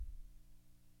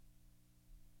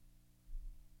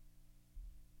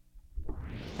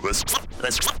Listen,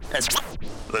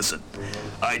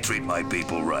 I treat my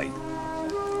people right.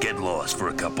 Get lost for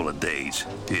a couple of days.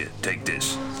 Here, take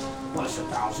this. What's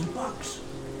 $1,000?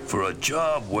 For a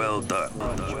job well done.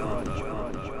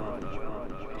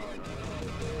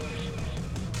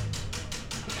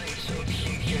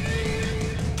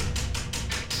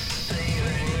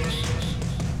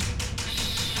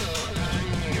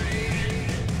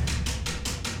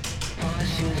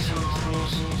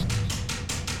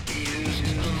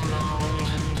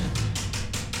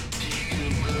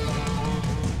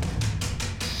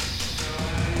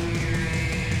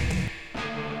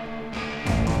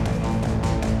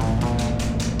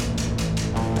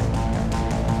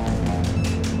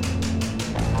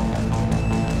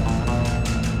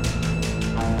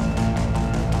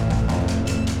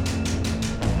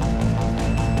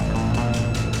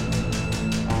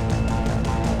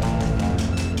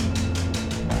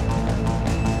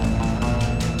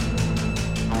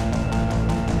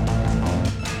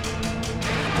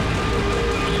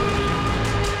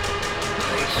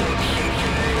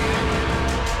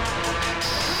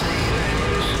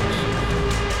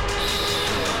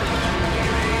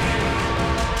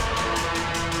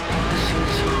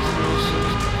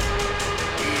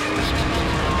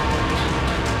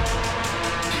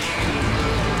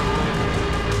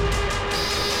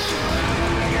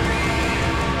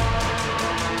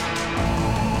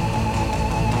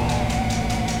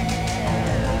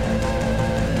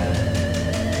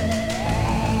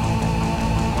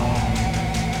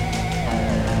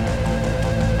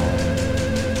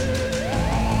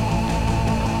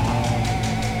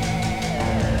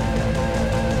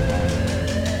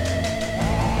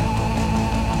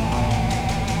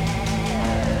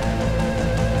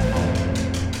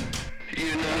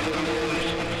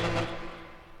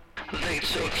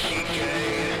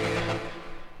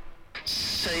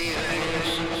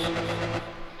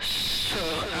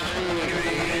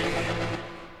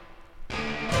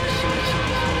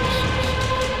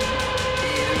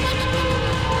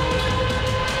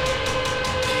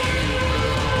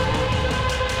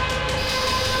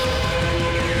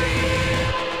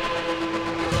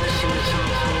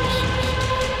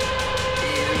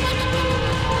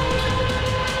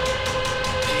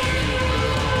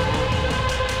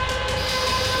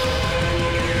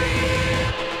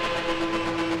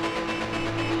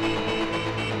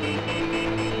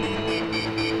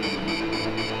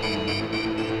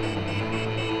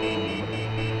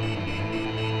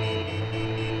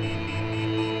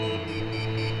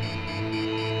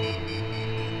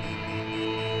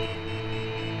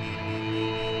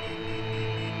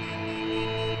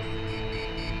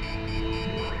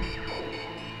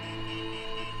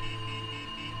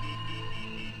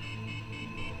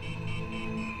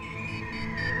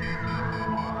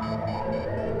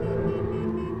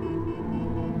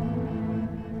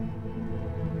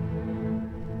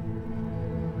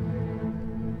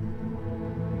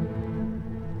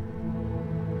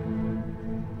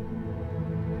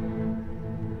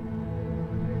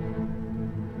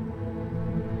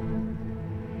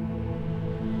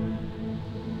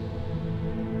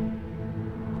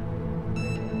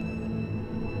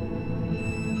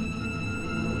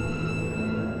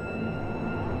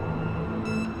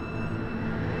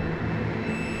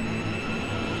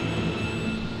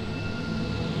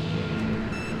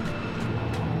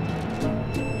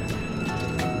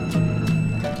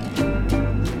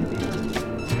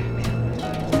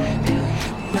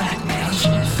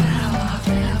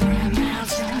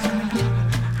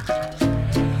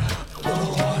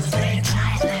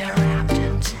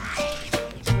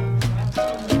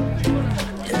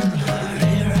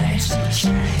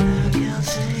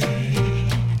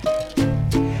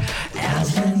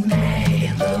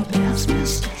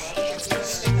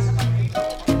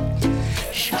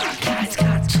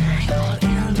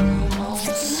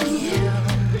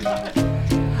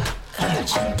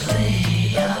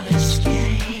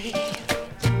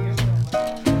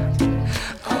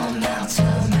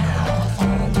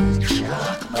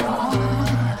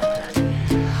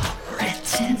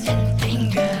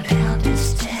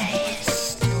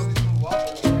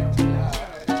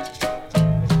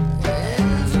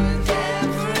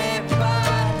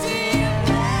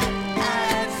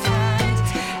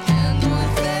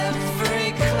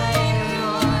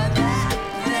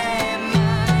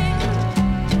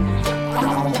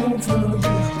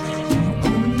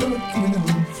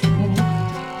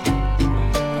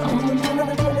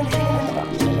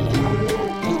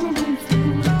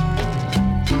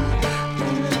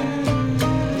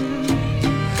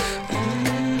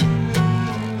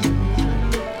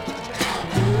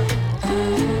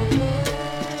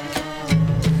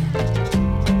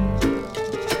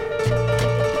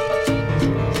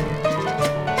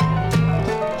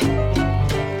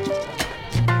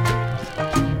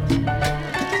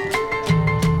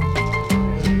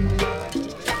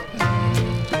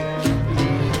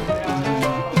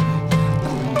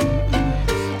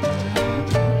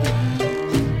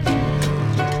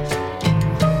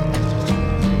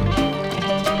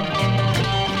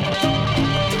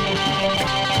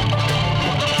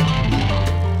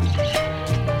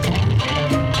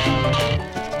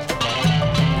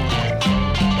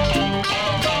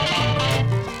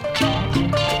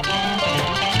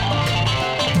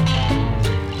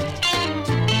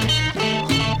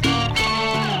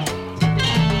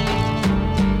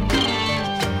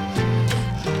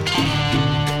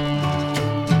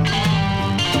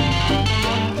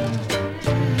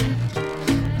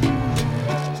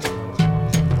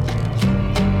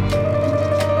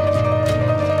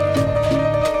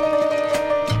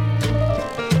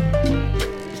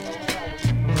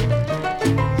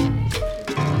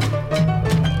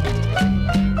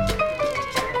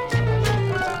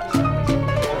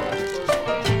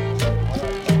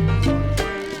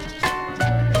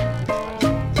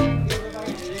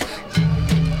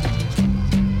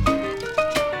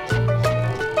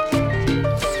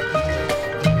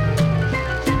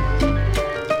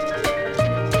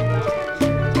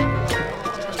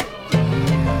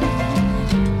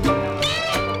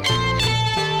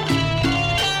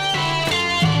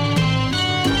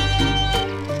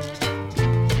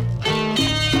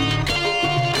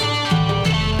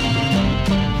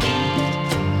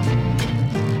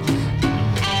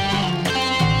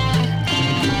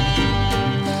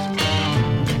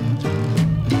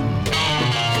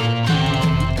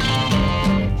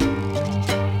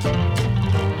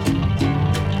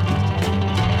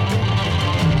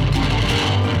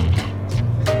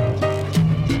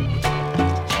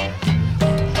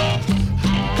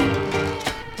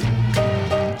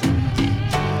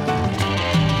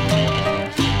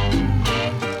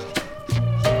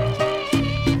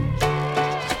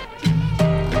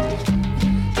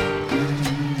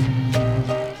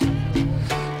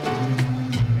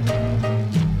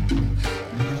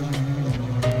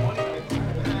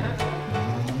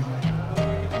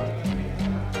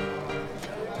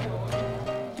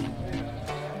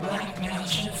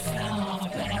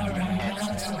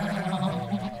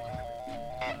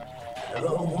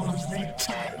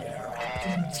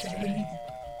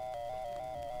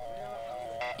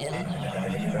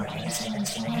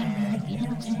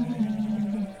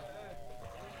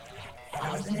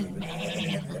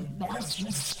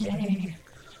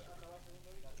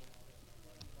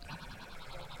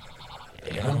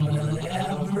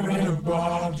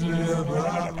 Everybody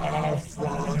that I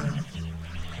find,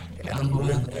 and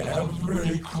with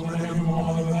every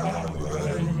claymore that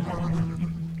they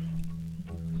mine,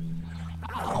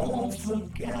 I won't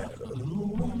forget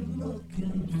who I'm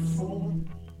looking for.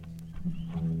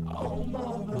 Oh,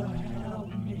 mother, help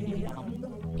me, I'm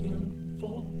looking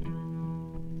for.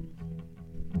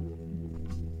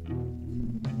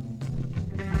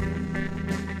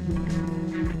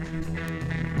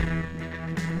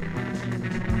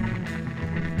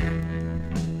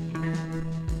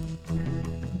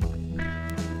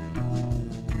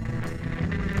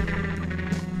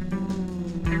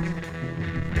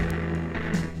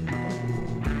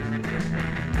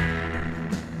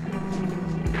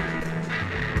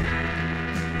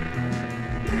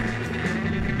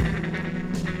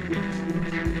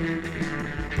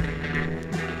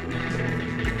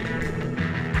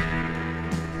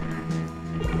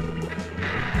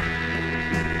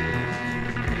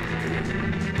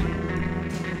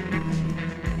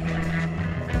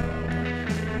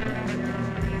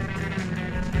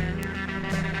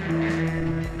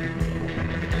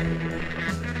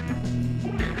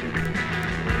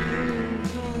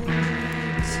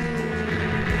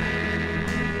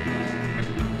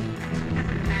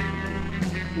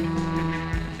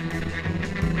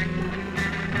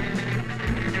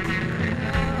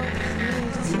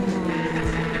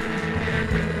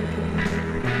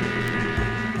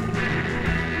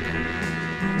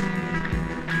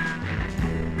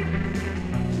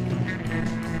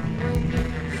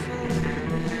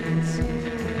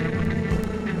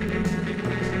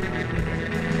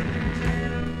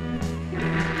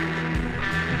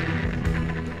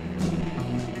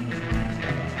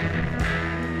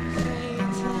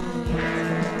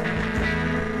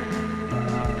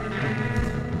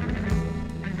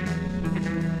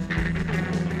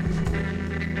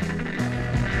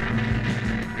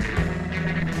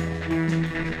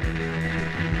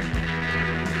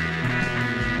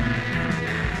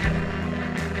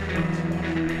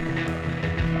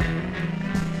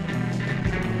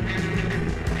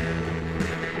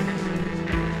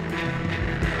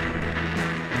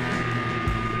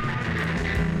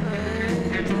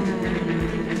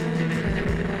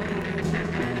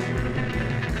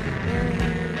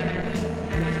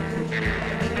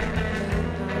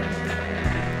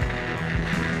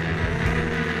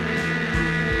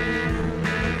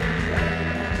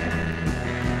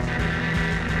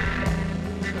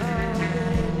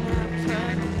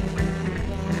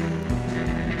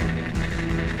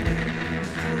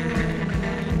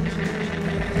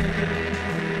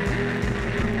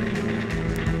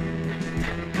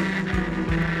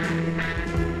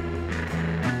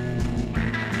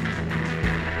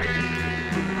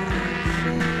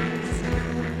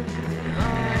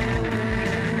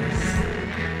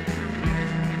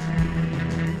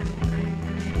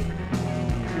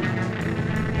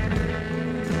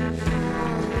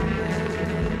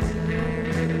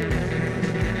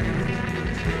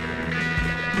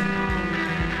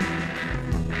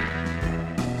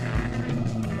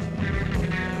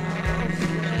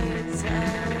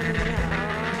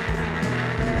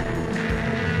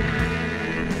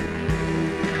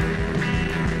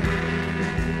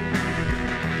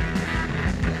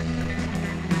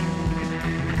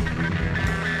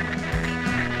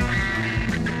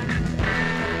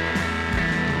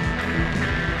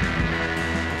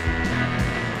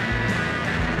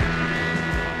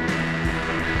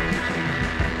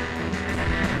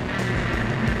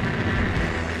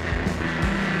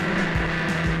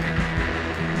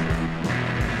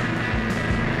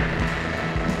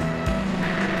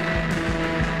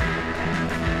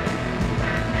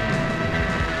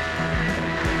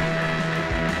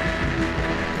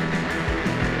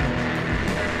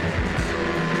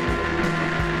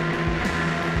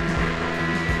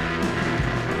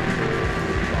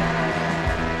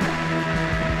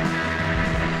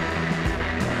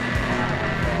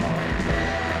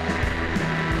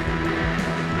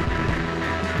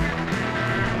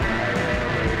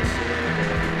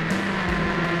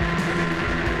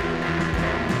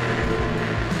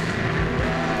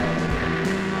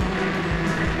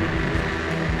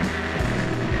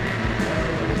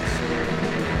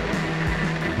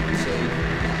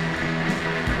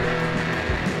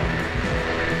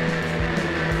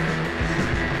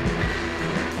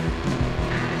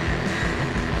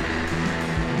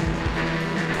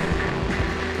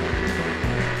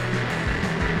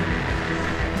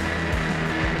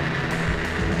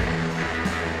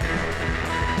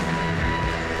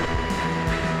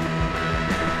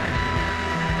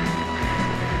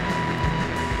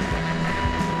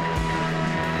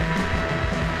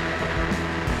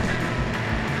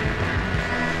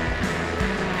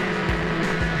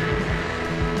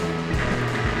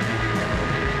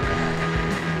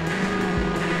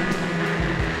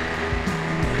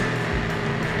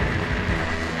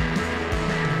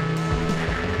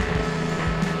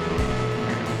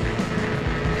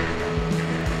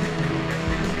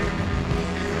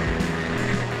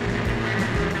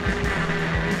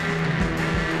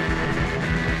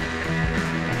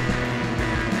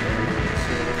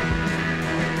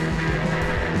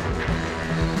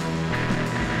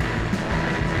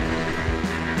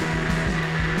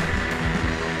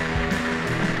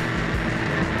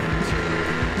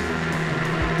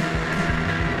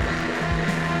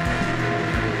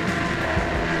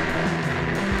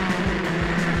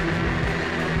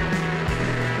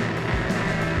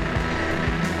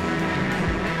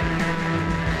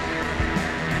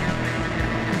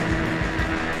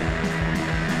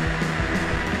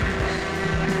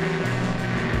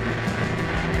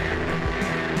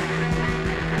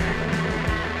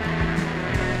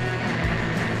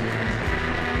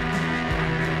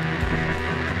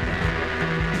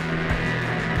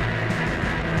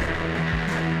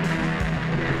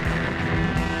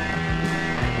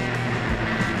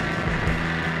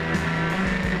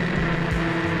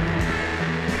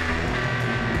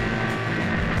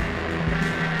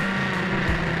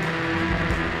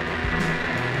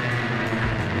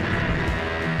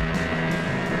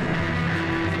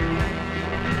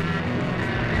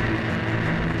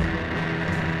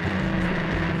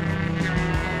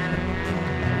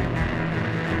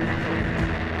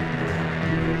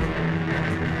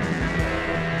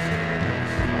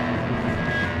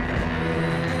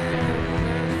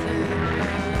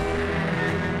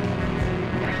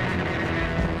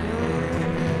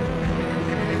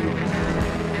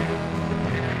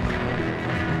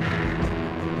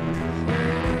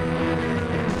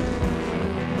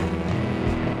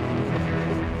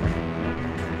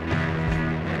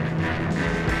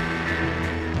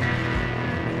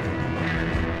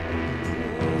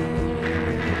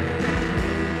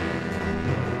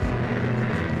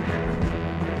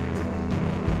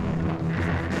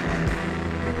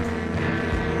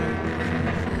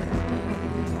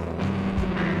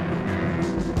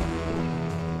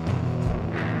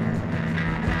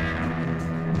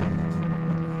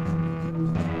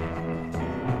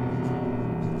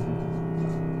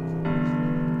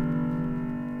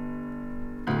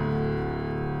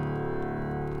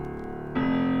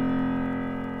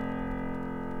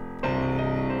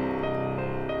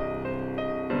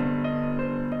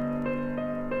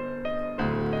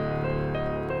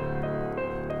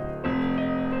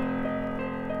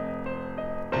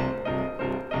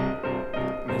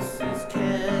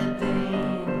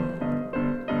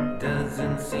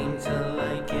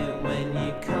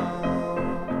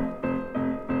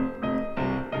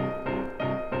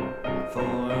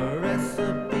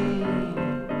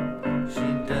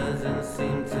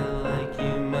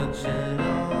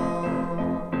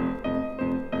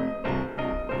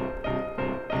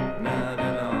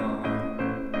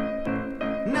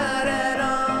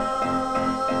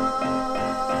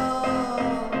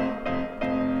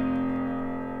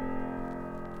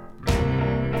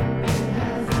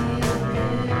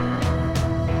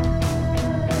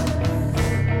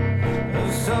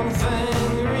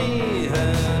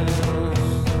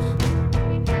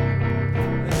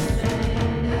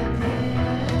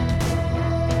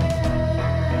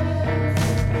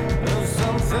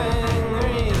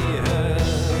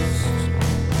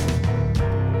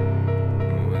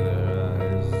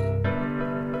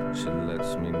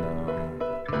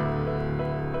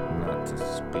 to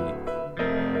speak.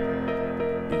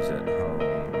 He's at home.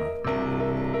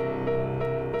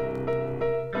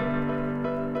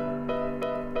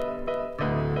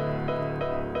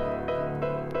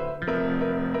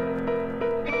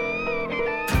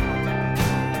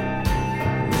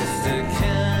 Mr.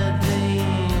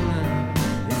 Cardine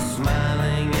is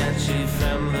smiling at you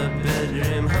from the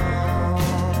bedroom hall.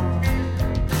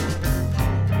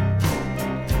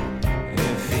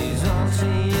 If he's on to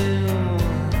you,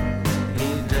 he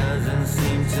does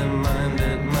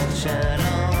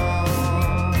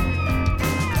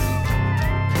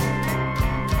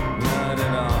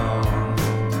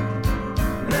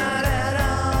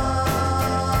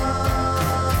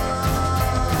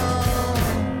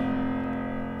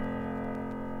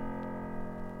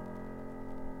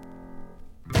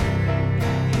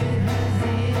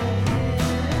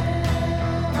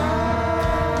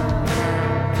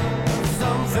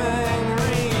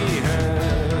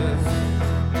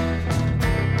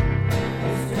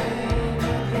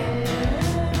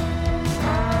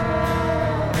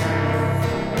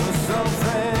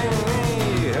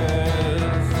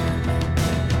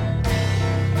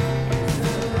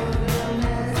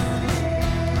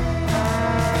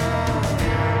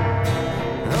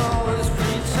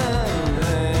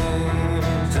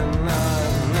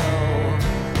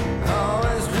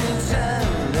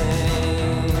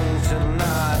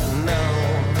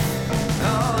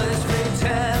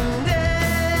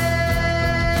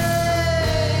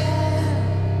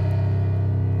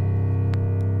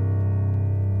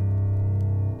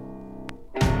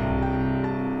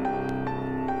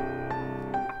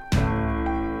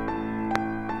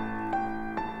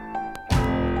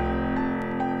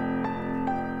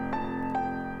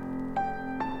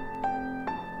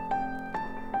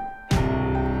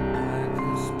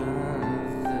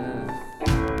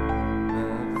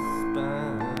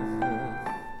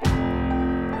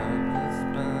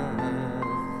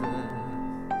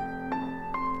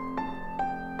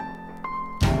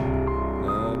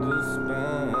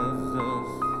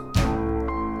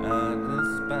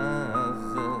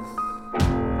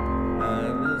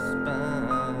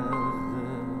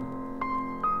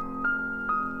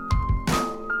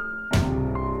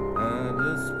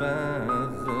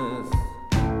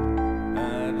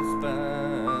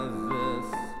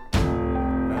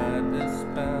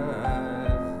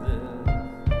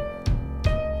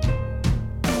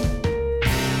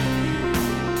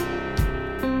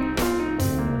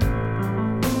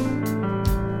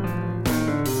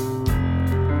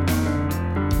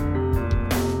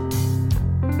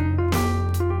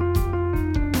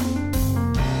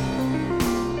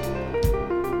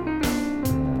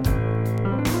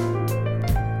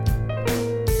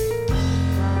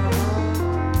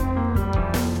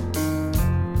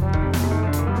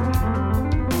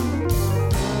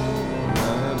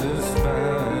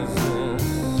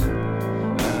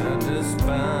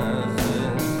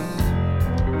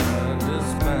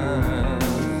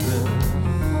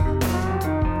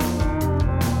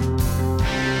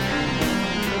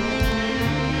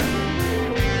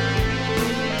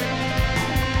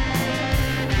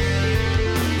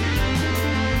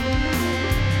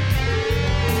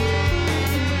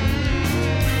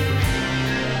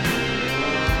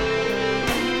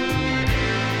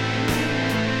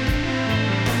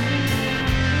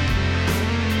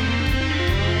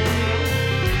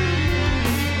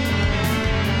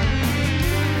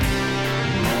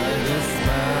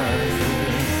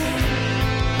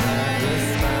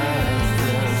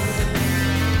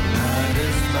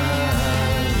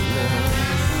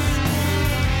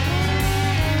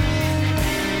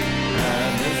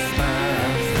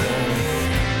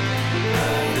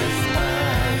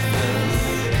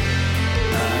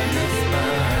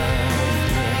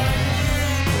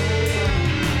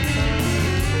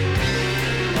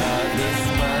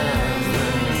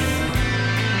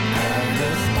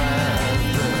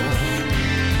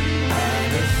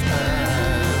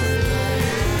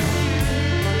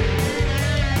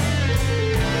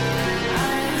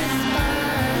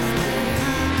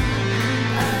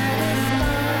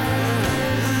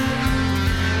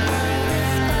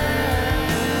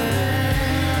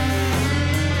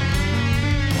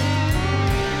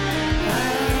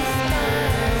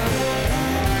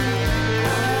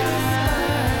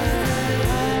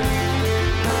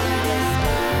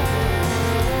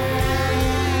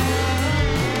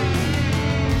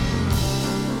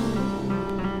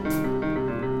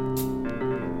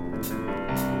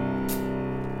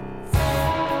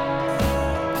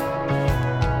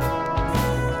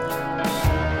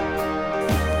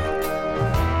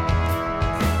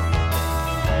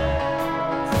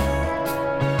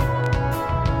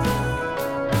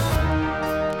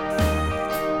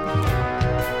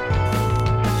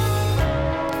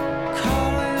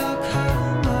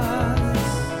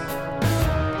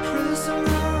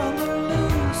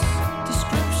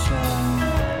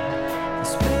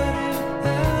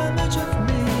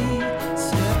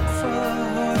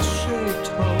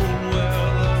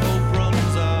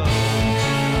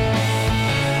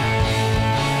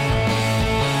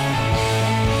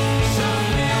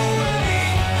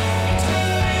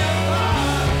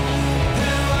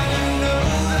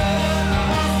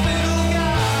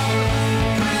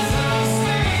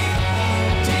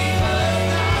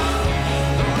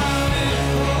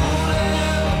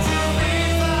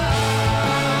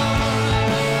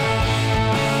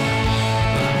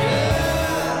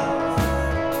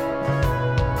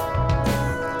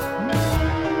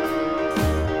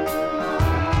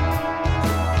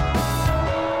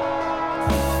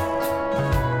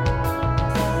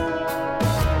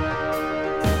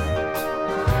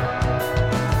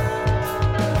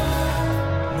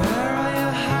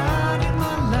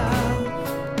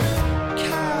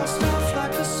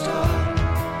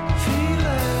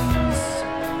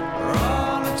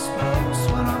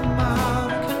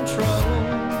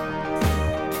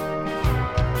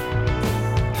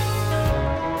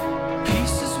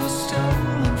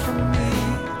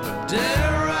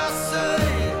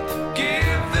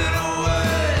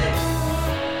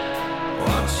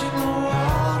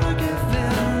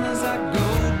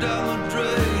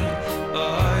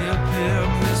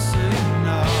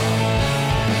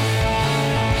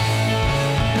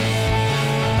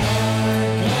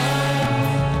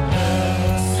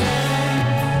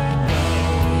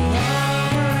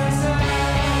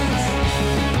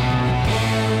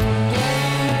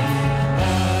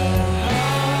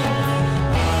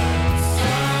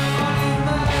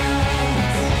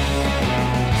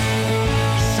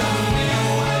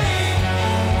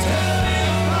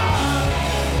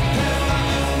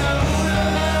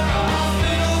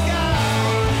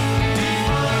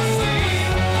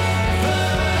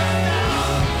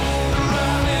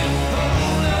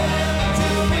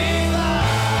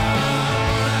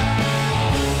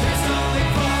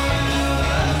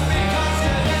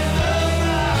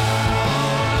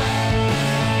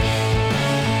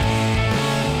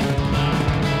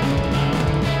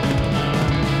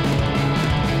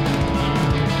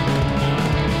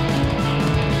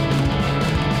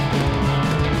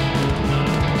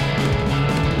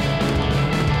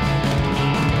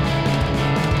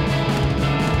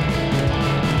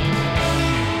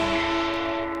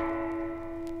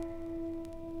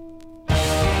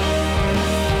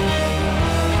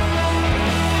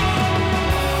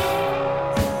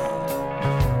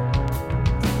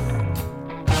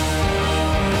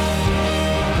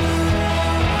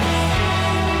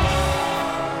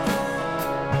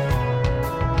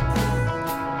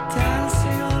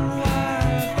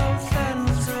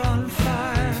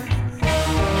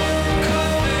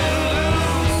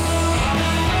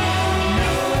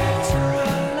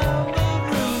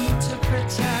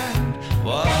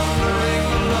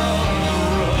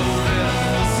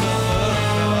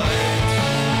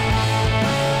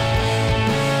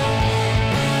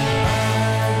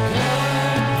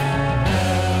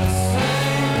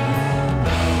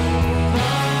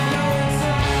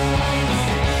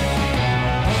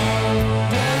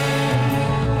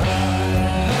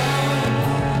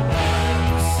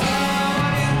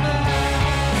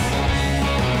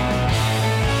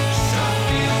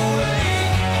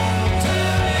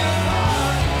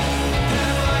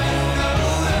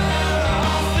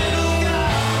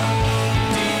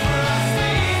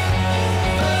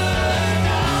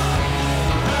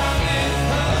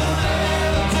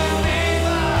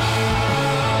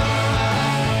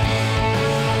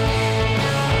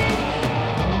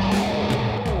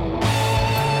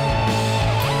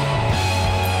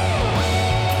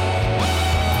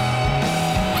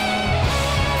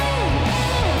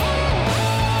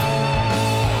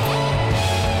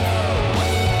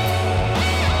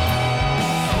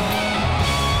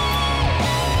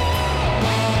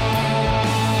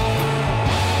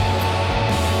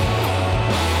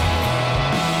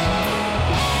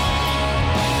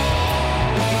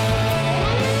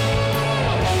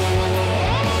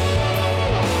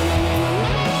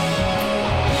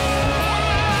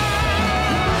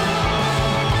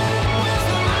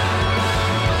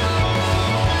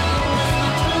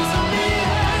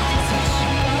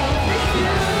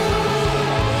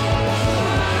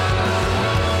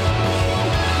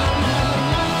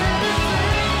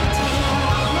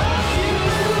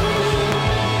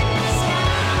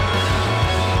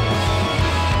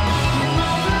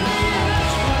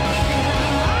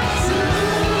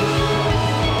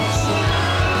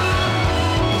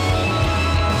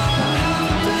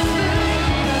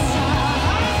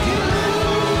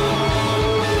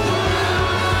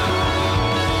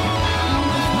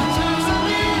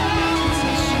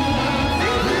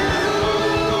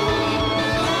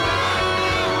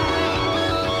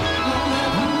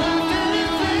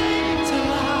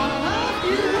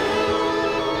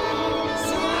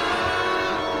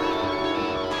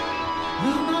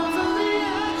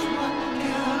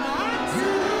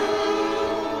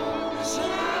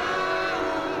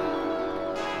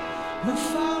we're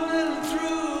falling through.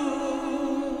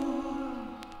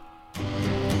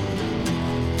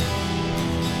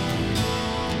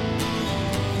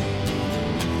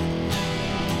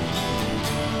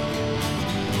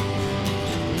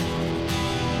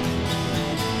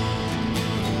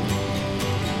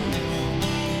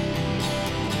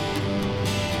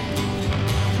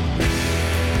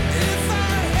 If I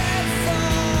had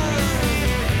fun,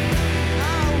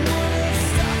 I would have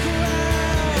stuck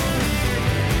around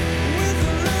with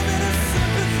the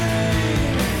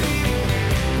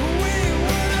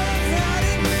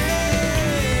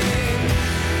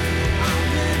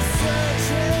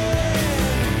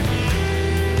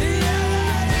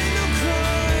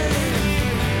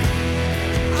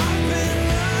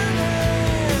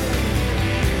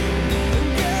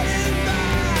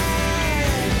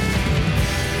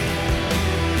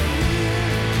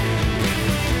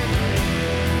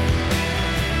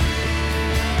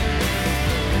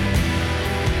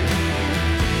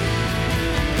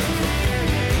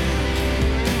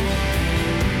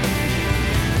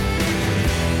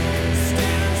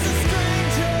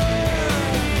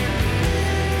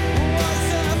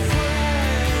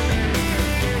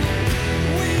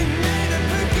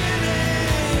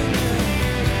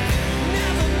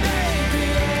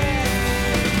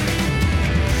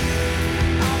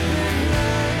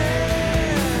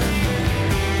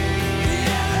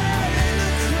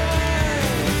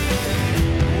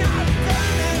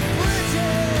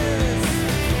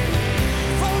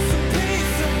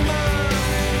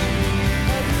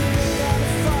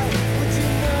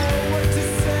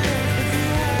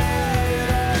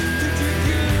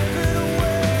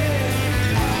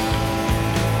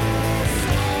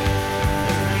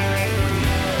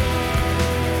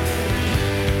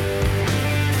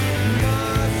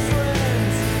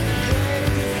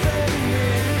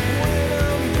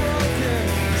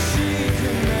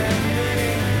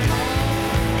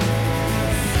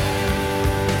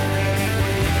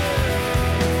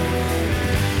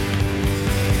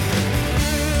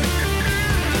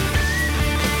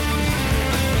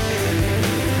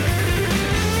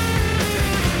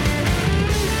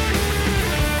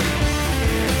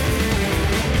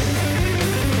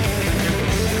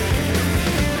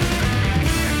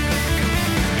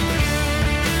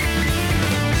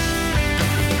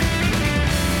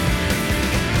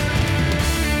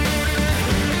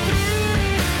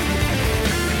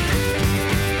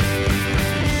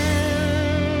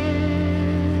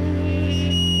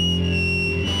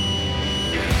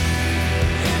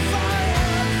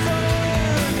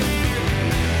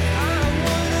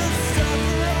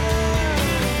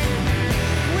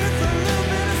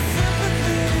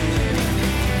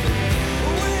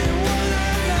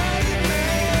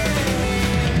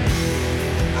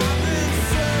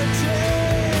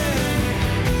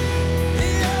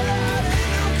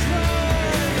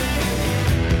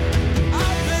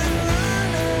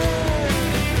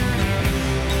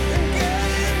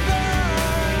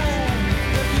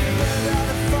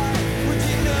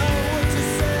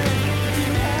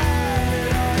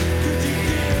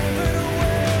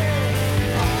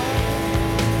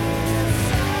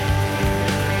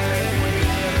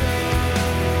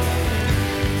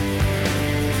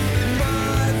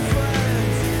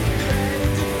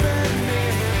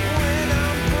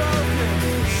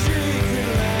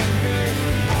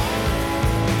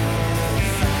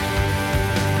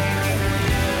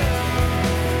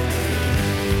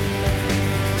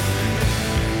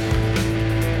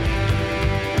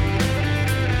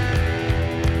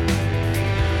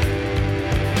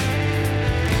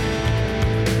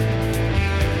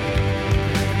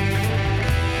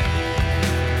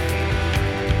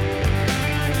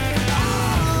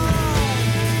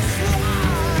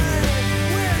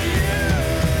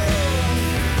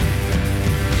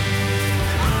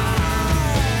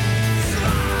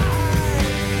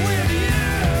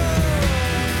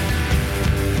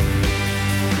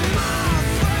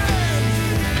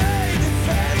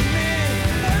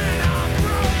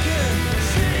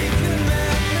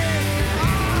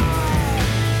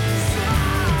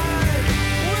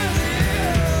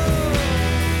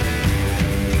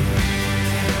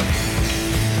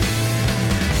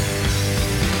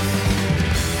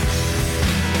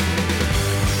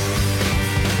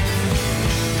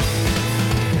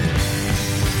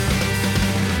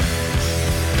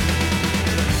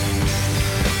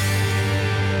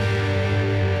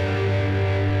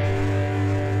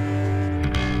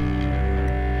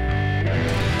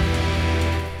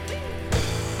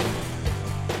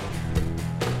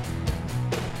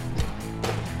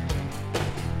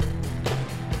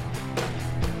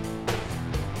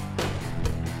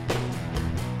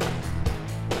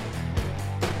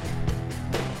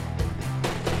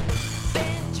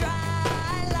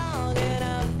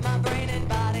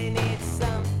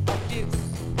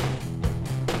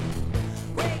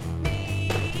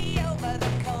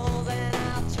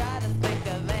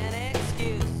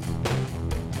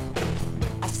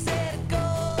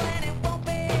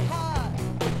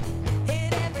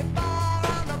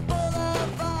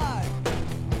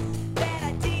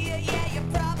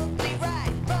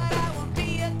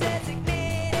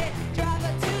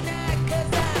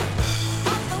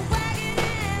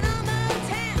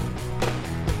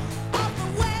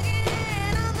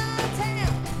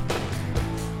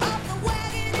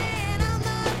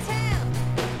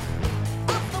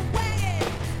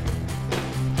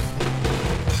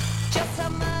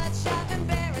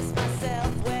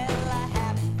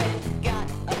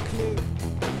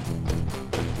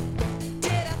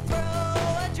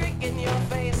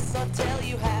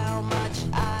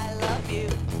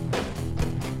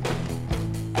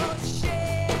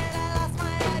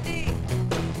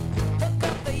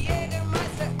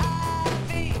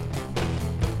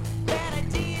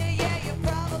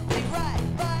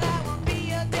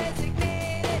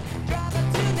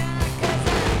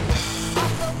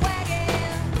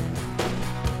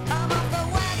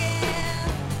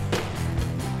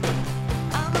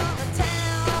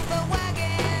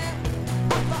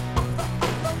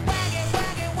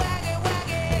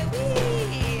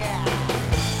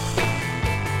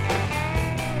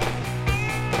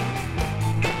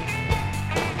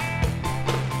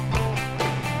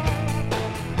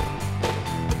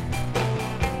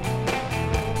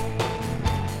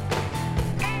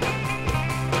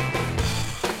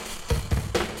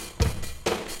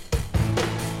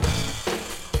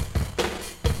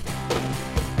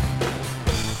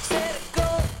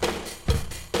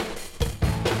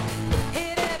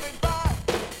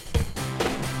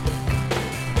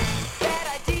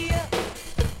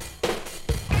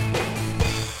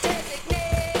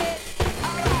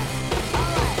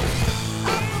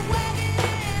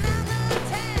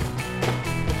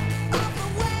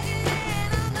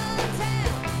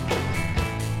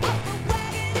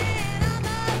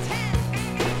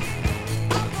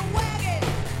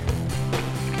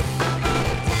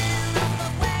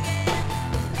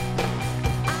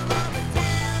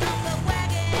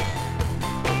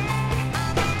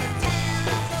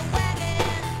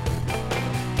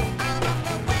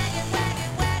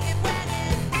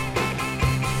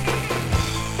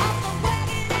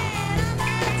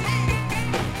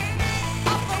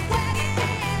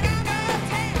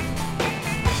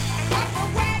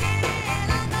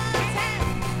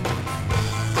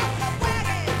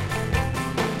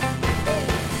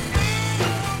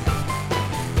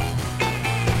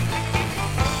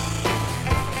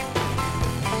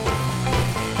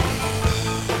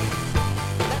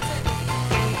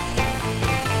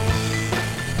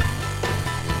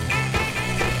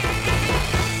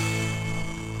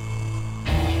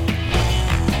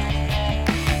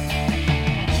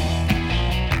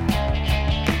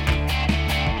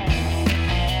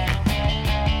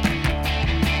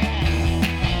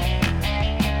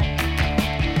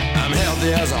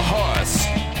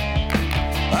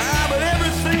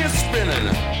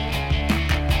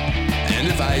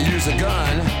I use a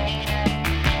gun,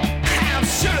 I'm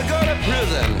sure to go to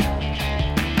prison.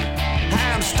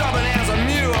 I'm stubborn as a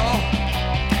mule,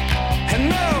 and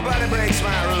nobody breaks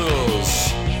my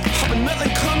rules. But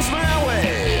nothing comes my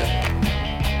way.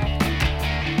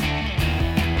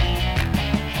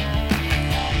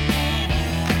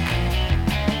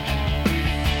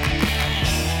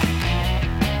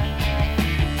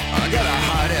 I got a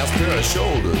hard-ass pair of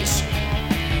shoulders.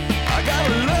 I got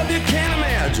a love you can't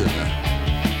imagine.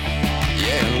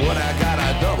 Yeah, and what I got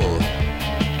I double.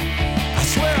 I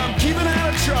swear I'm keeping out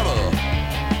of trouble.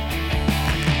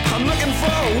 I'm looking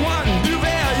for one new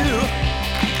value.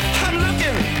 I'm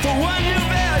looking for one new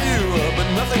value, but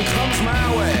nothing comes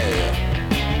my way.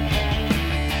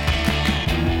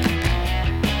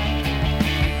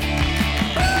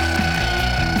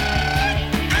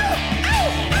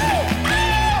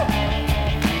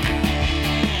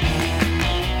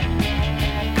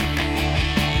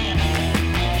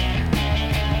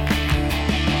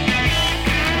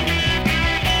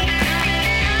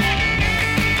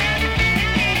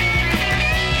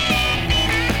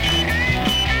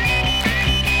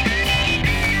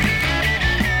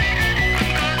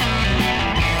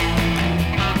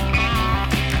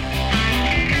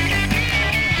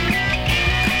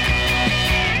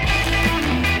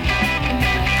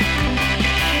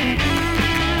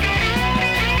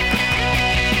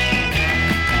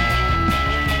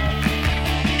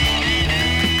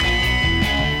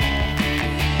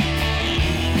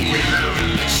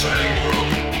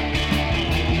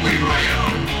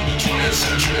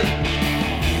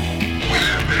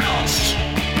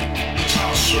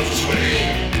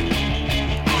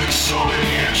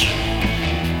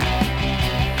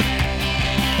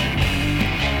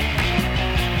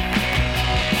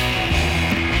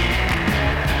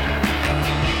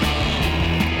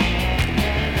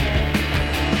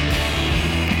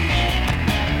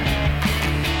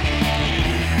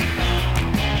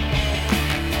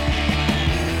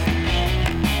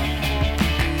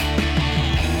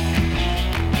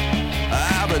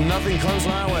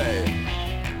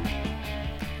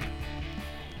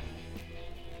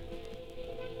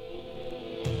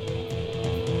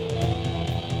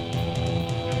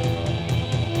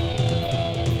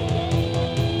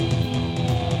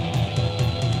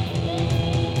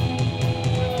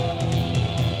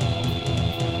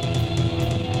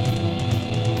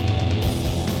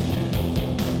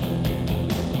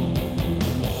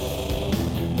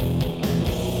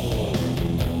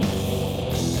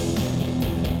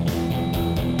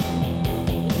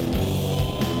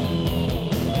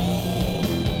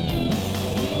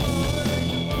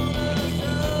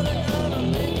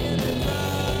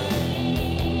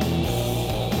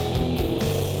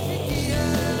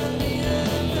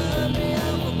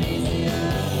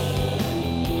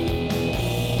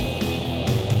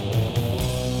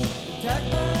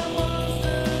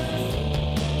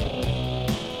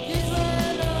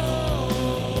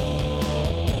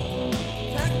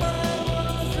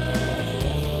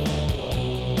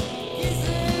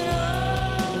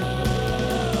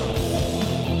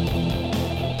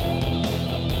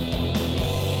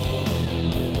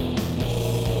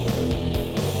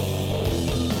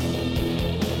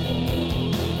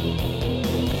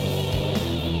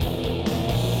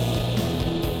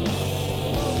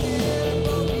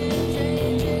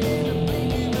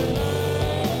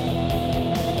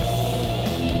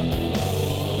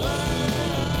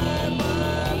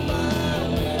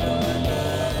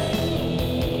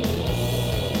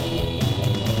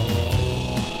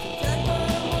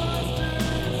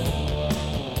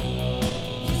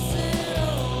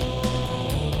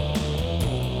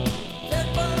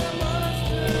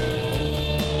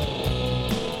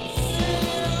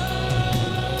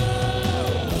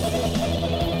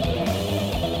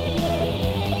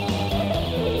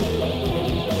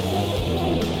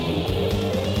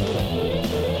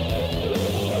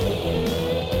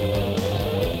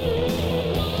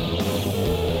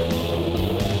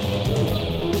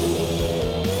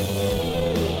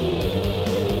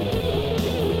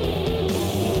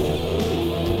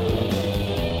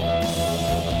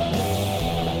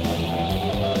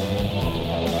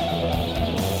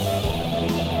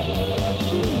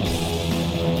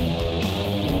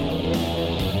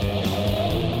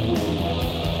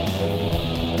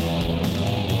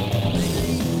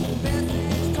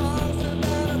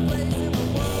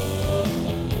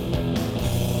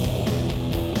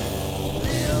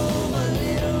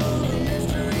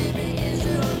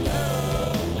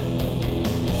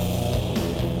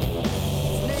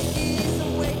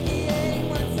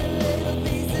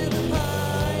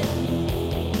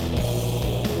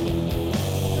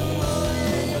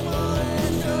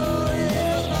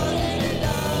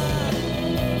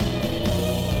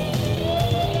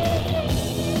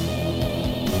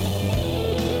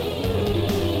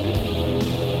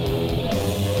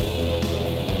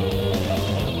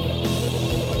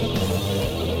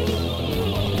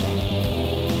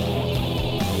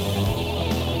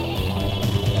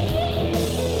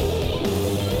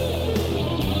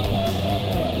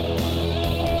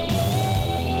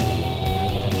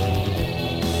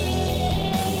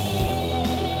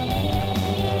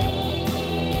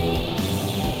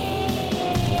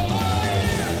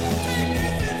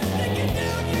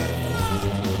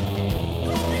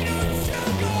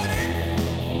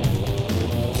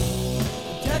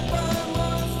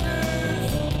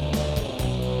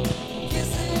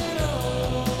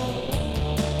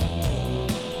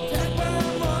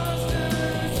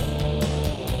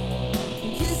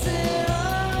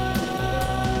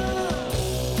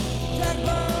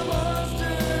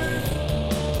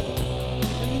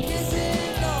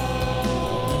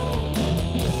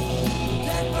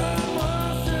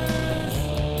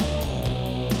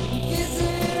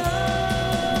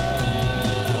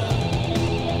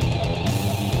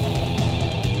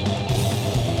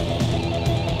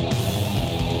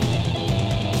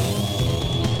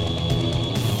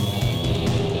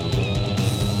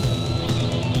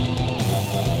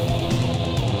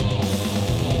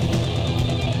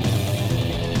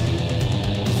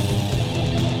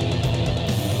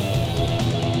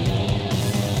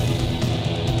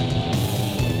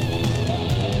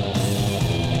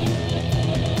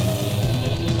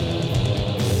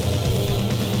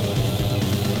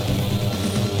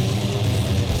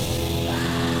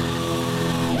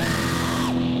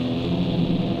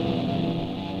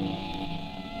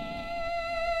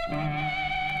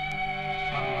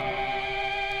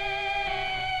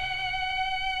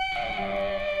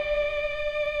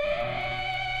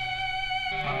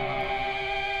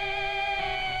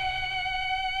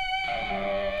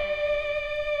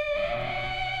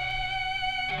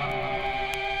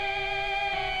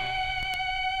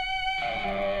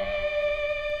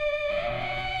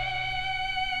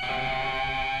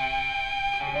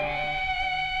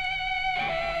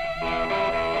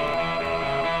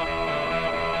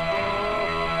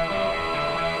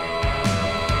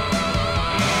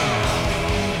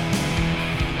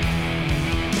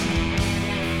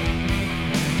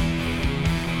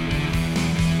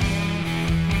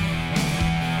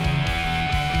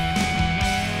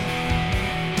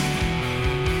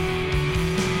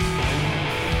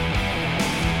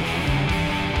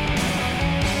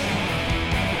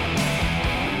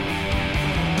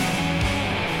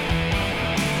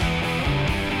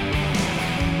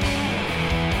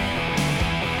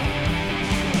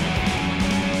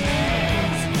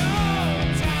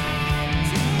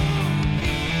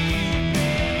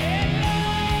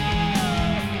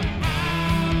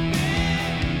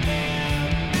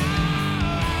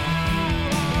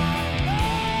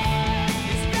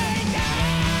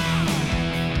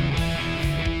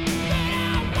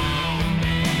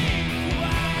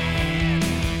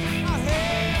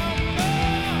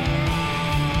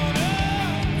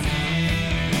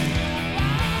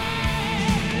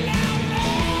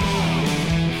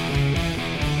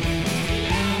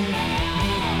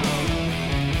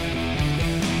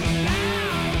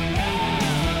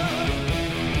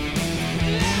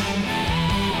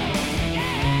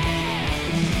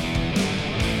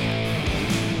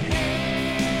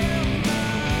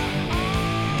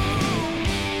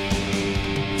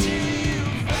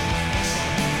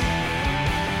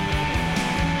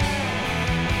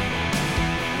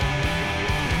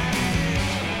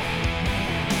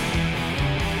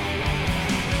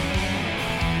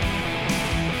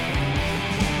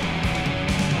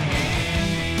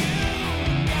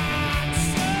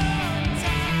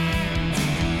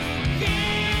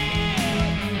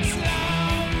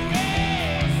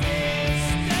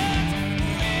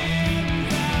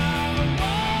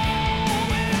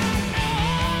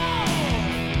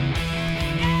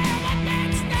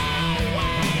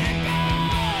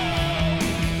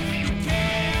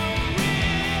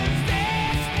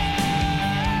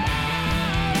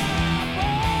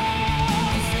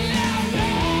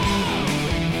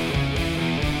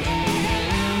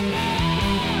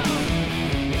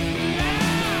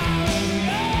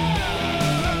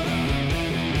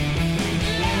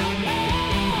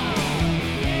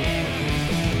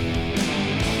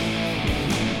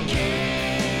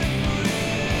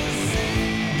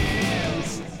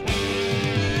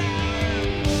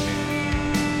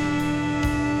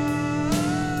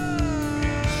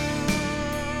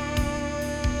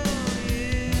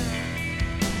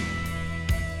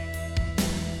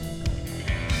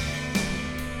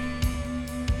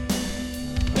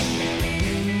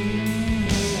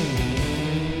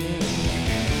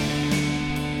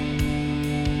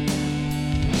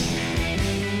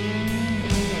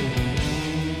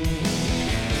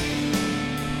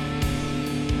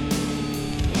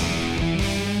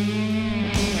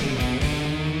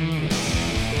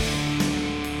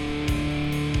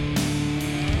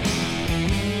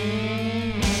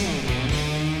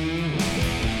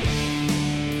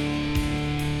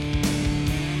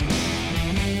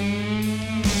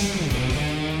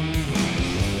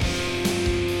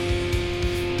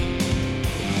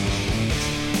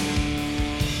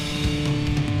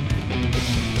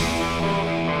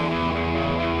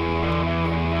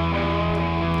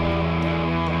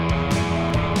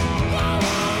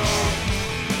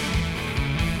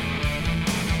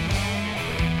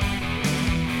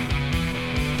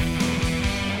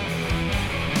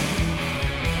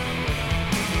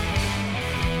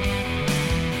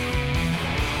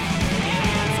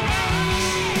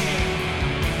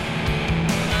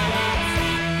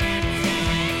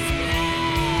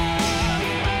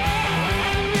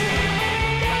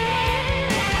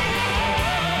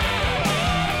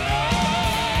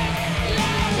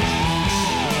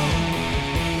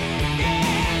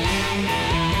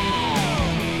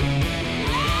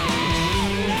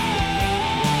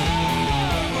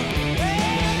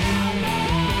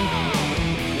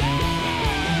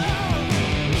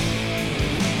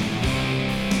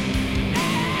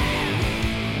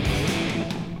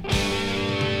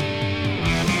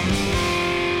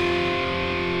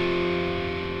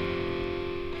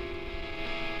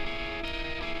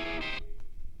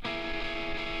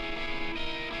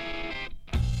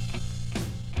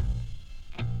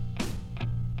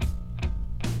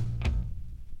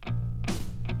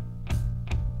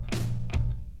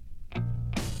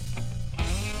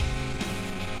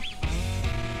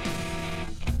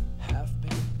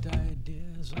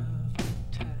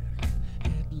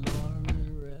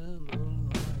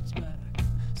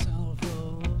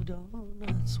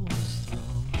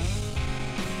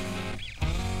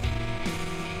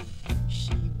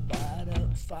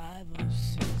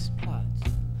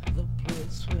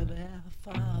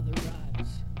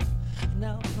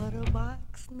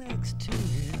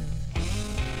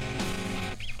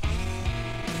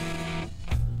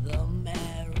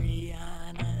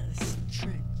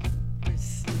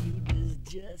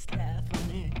 just half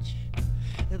an inch.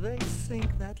 They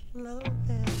sink that low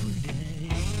every day.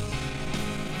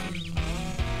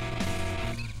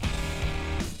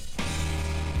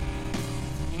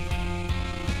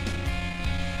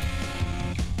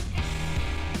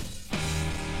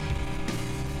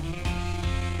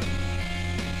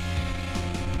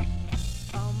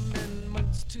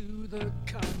 Amendments to the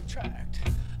contract.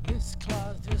 This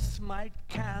clause just might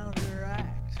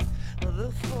counteract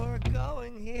the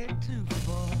foregoing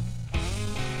heretofore.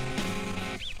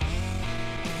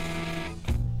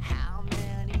 How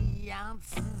many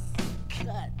ounces of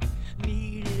cut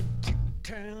needed to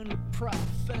turn a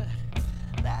profit?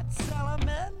 That's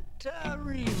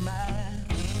elementary math.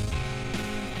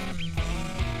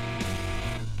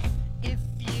 If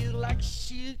you like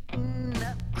shooting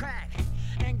up crack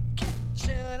and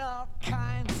catching all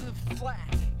kinds of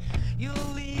flack,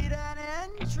 you'll lead an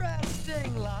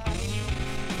interesting life.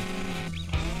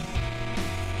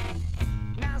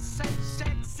 Now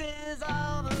sex is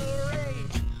all the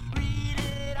rage. Read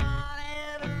it on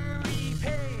every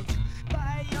page.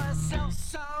 Buy yourself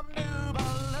some new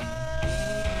balloons.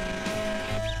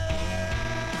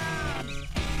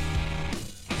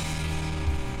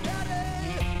 Get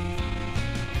it?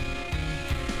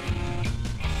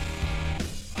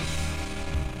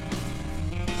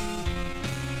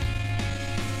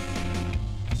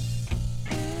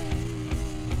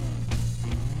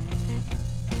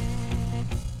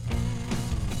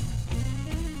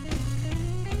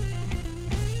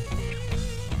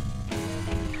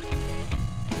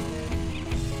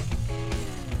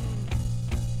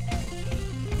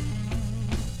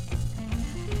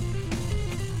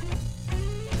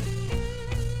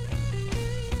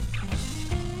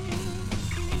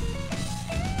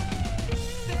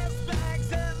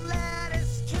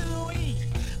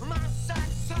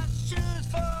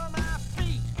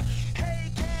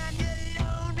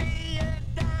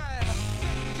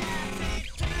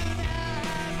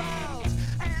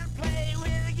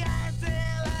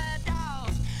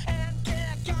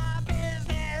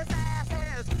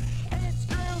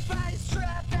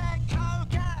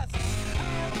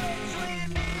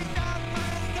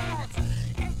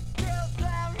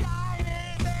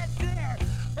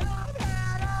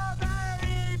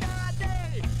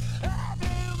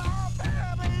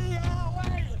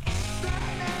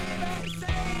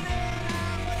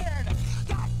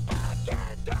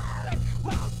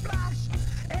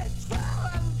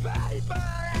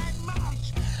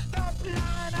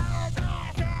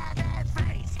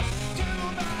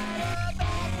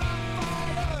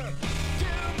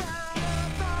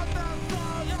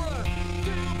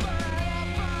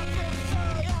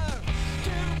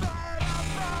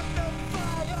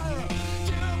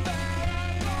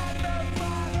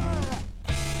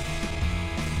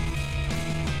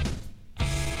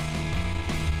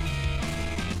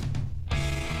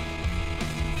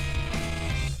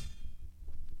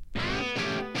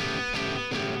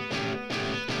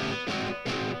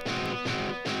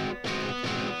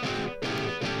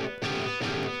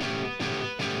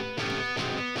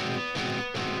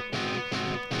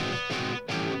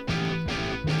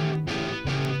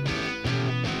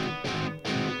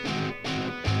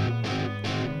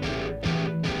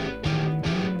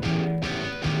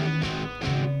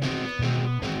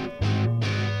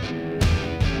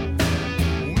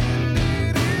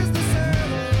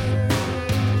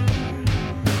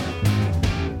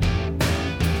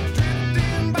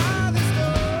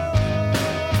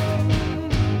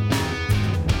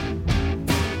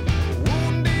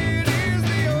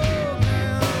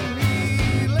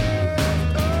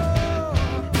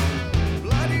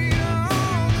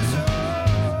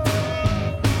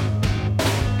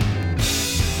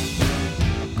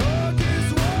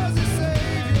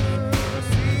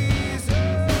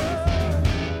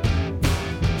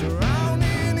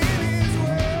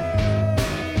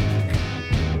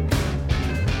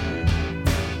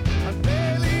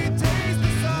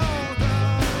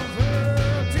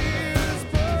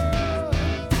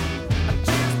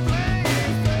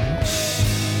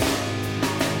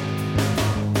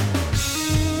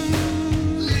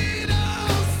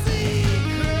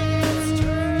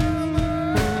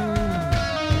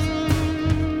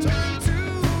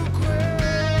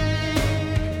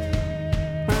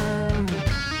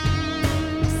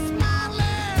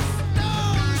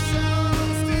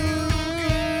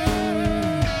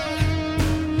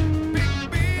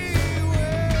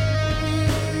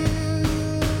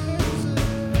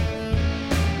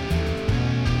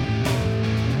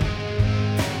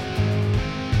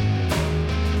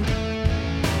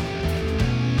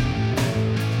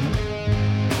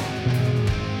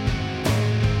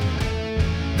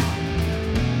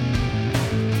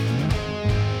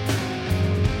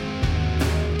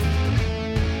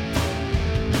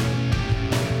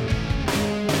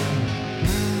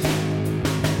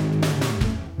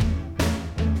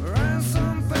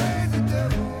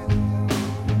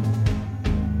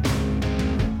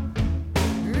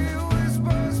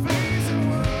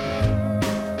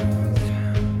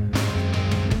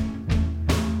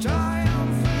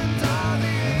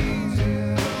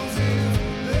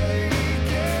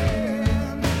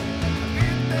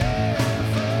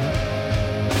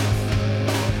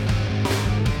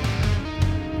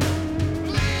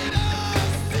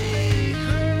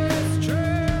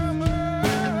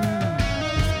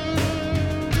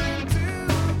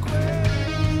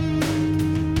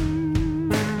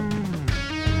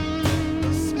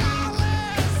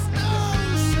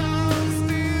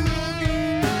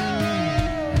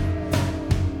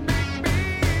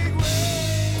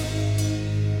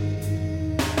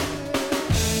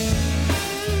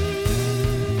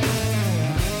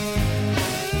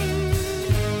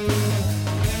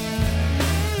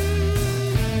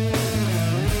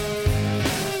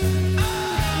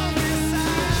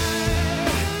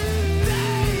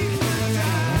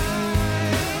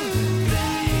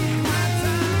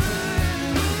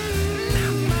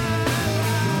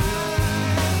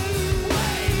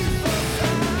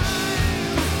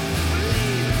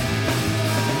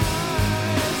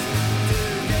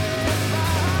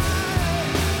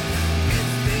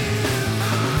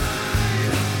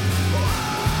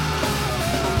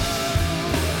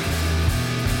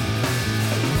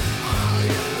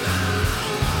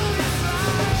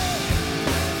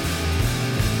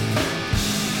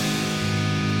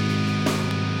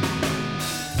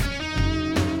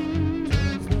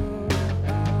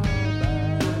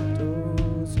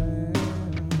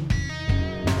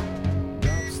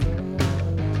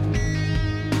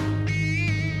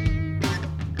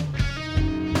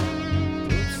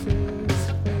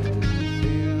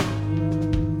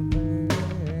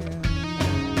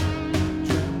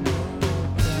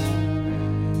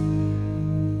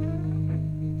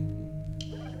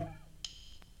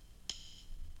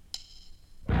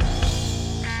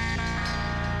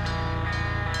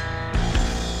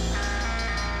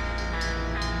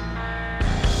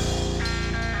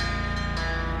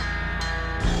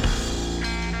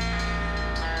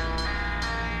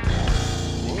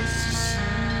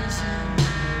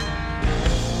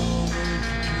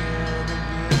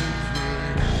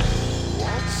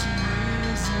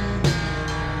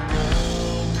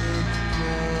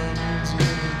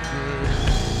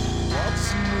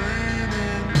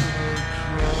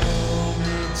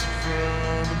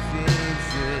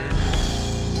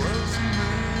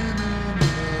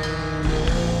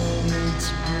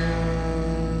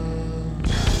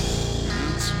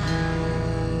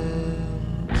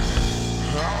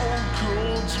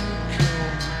 Let me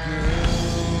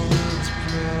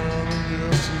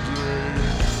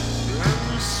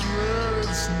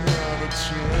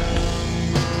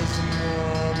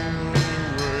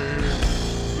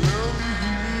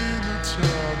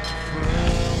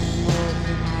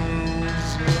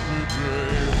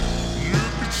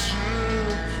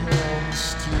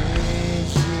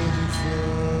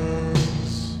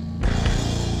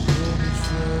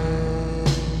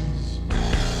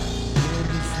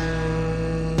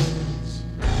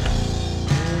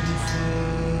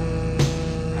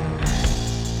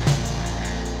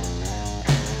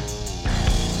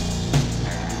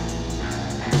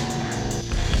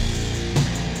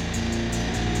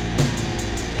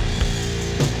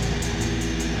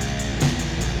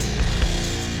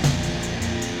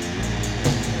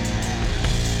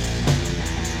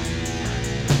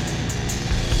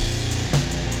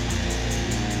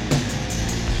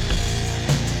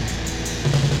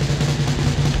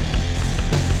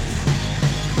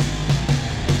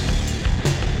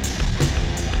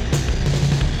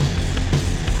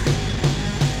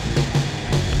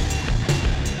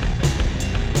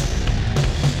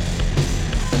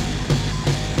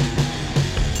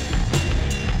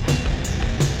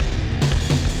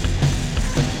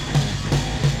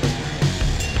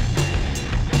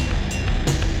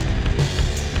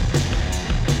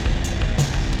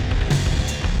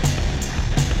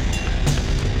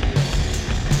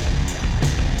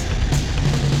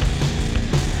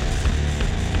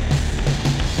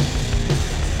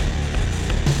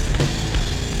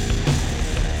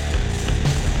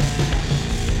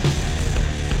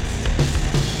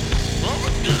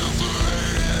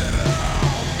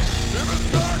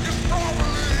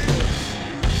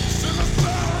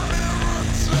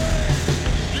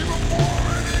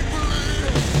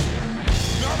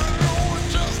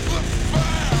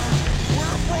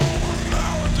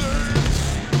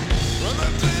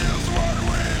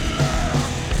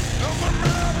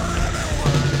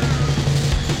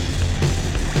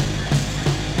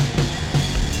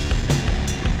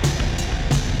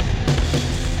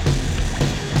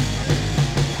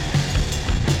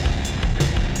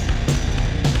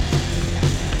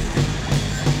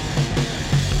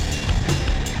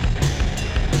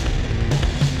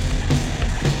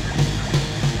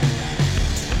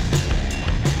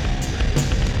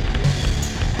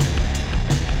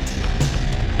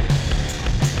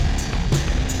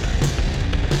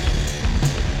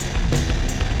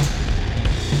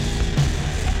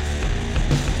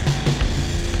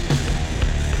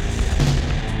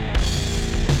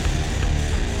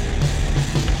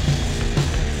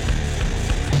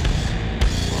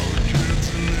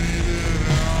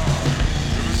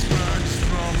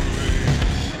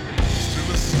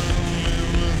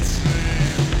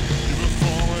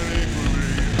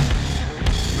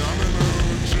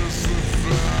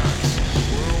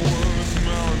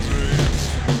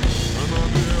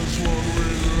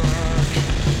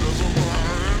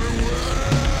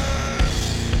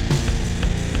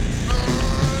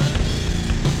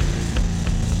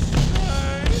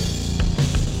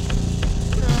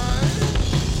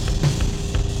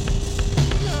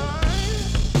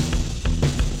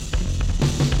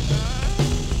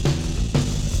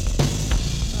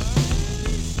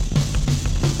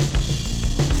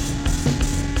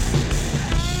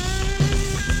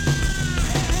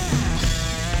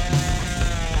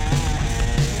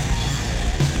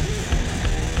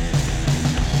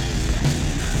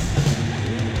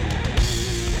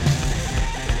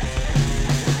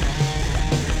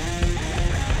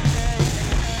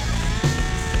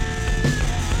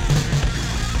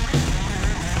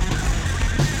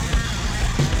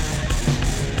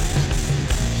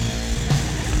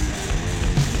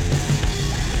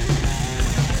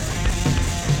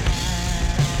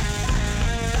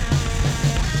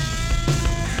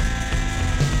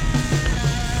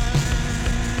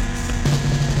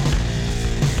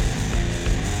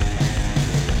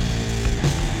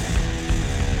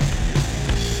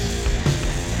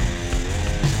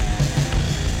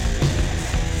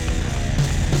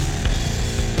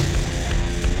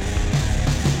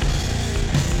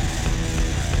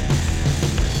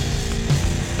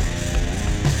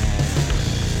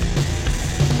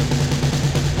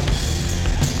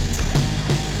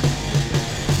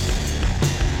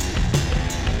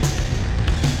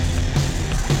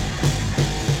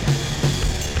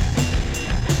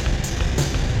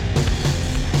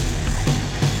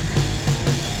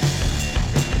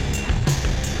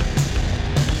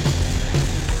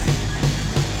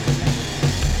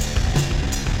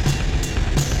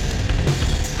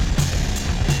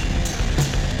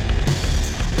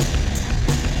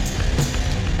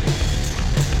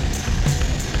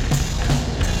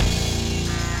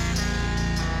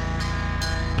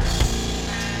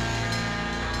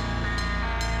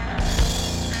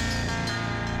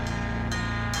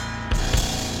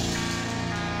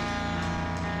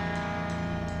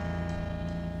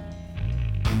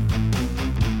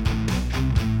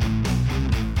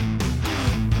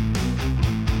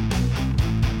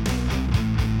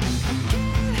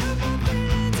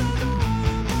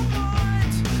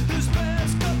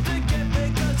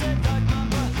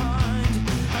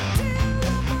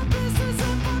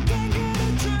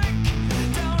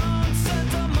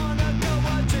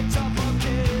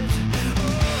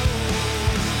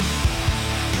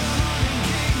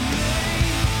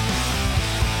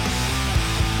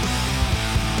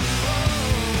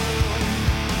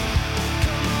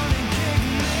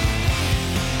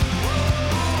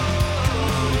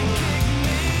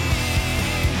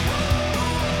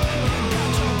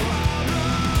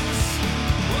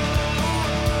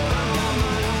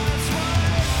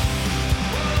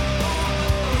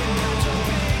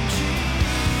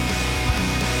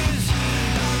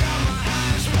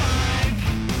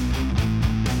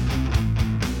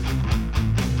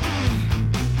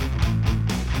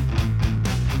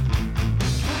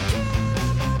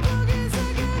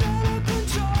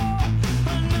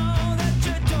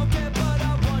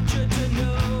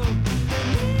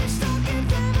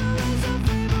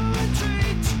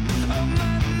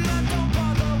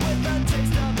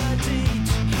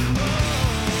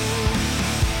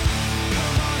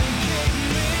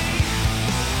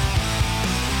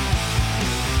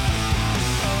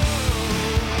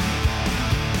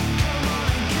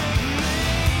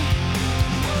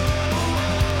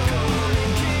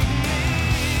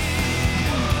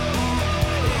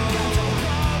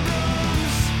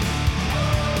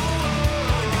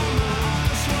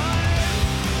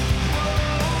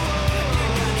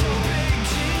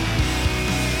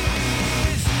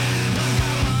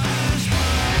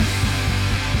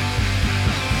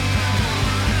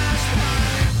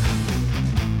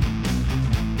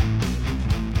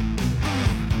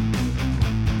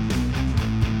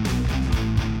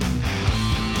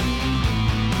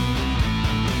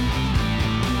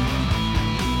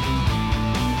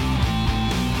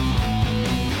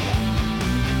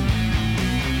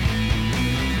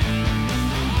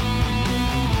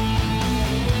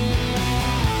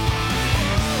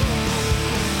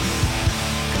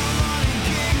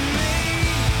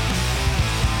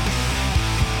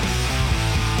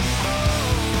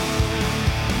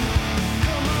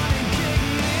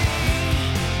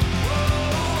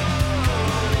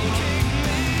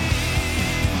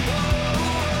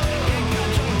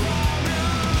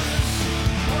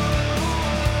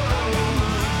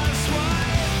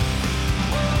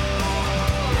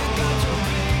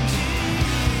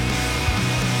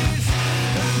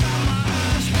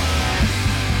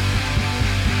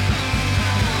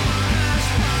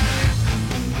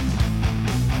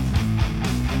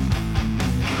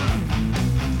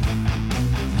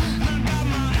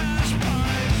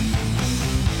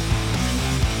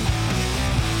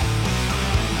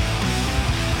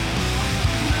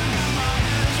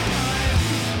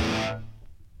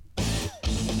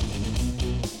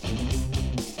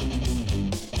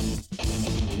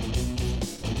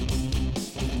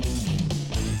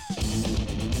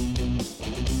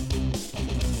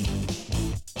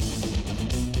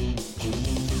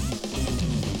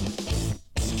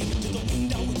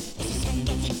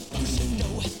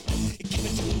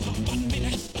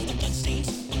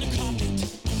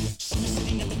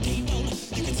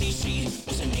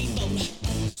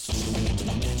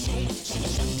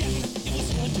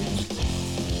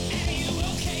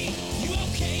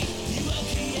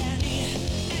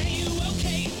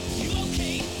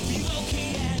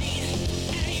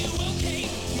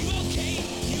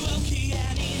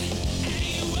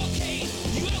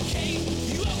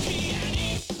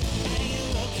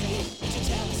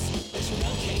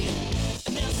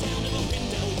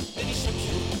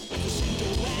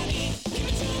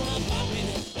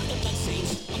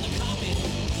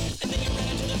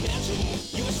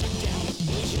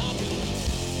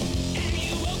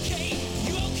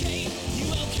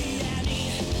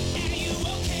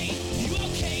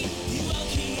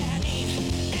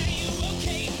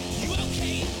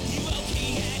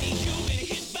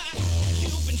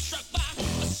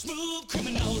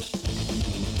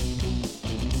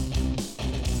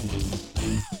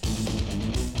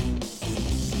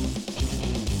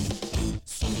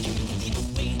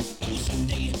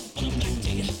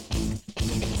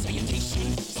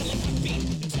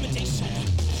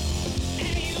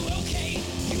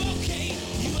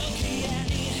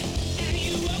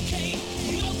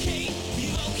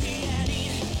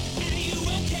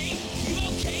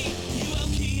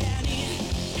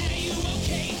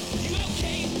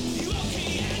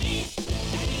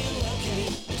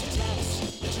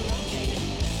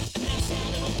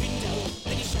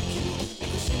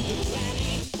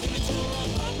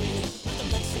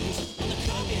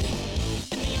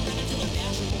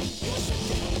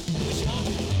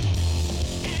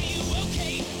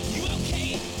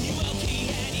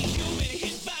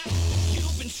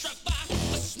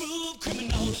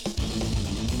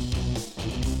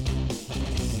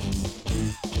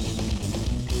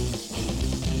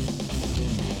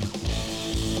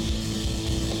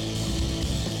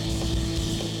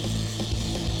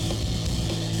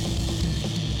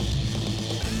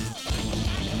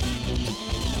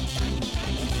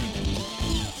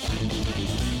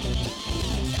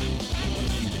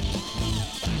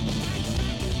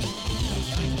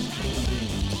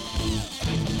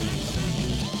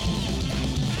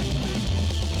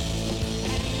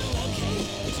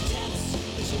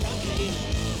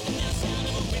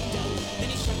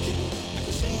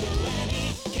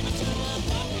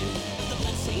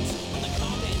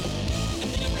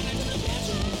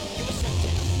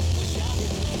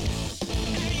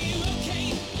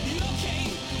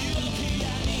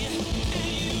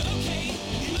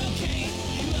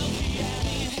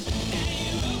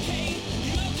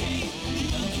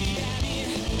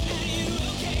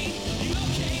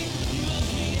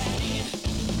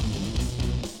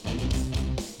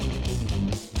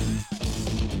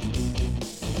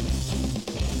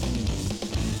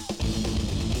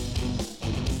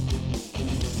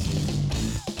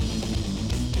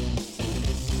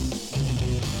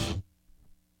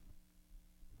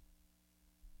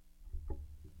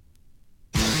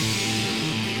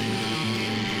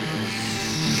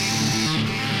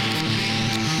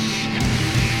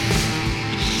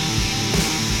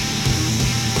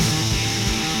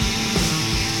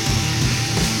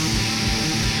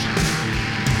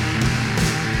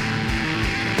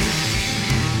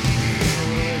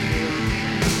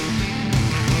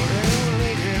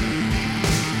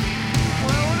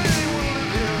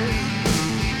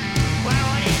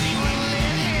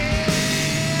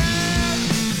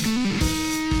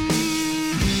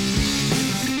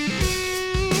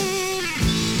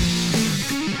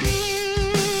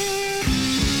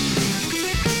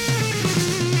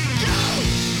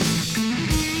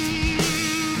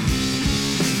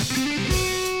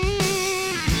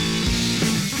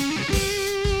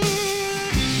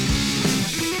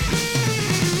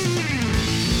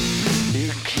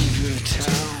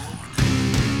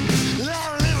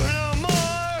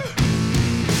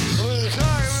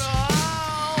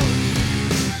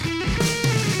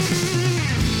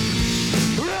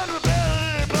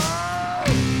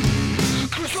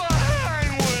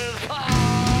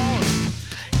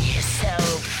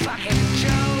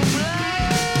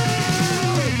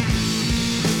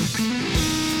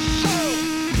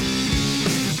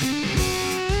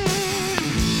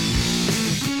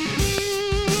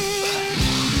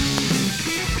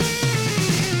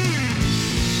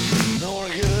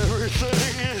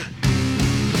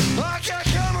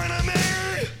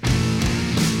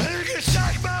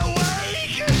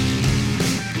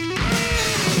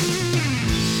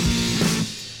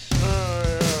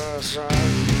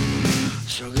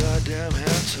so goddamn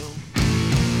handsome.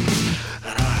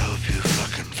 And I hope you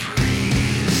fucking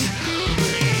freeze.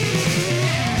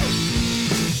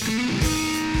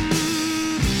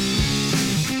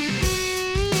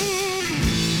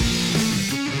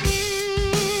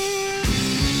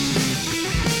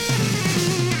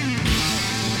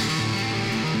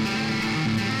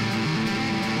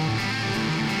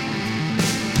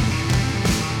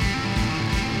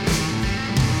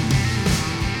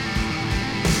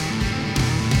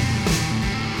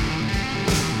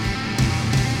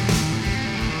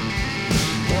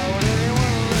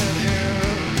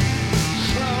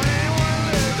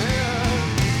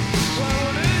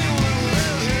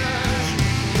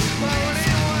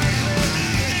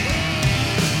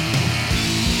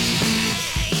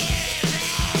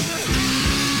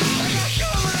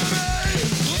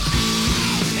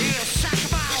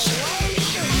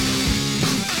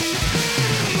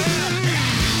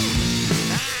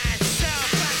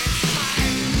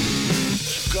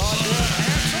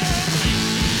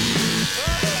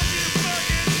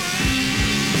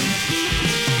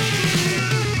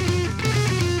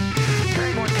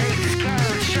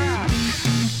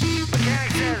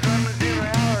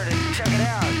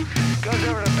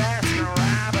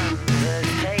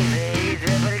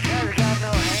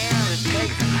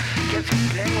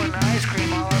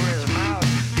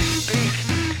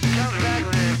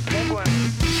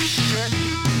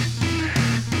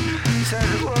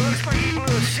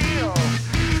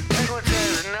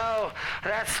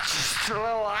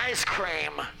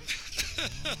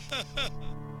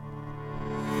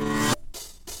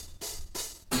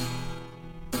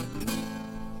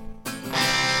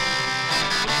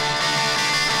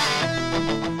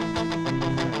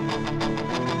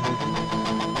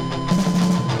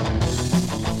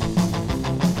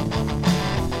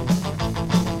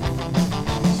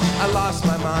 I lost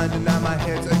my mind and now my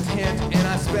head's a tent, and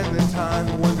I spend the time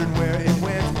wondering where it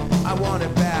went. I want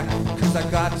it back, cause I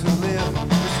got to live.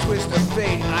 This twist of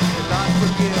fate I cannot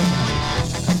forgive.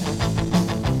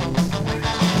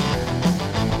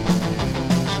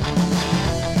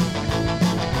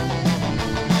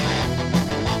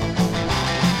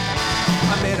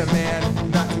 I met a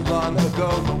man not too long ago,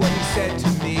 but what he said to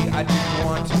me I didn't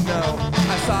want to know.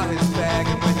 I saw his bag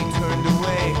and when he turned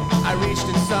away, I reached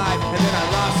inside and then I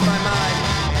lost my mind.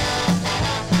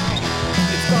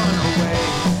 It's gone away,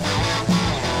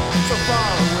 so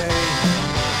far away.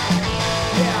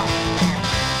 Yeah.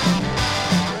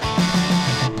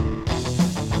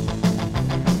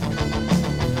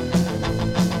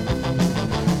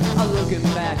 I'm looking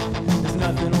back, there's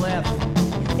nothing left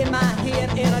in my head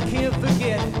and I can't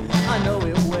forget. I know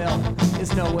it well,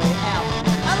 there's no way out.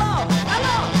 Hello, I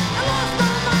lost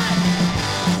my mind.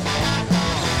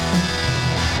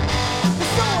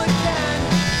 So again.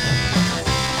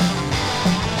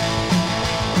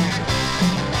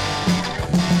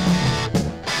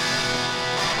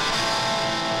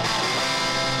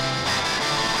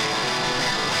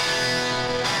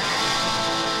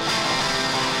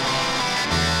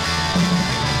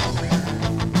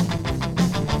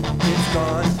 It's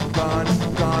gone, gone,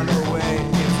 gone away.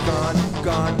 It's gone,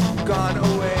 gone, gone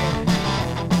away.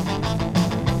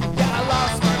 Yeah, I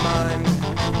lost my mind.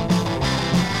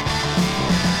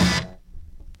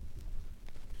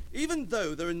 Even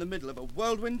though they're in the middle of a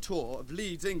whirlwind tour of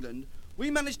Leeds, England, we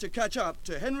managed to catch up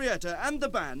to Henrietta and the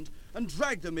band and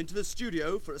drag them into the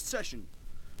studio for a session.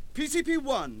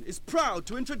 PCP1 is proud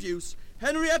to introduce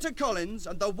Henrietta Collins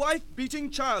and the Wife-Beating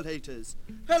Child Haters.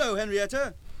 Hello,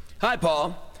 Henrietta. Hi,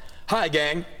 Paul. Hi,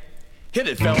 gang. Hit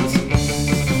it, fellas.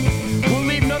 We'll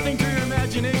leave nothing to your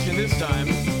imagination this time.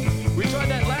 We tried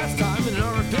that last time, and in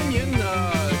our opinion,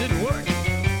 it didn't work.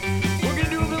 We're gonna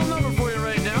do a little number for you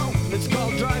right now. It's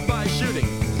called Drive-By Shooting.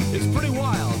 It's pretty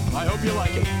wild. I hope you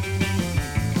like it.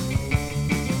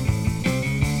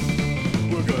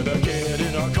 We're gonna get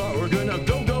in our car. We're gonna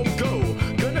go, go, go.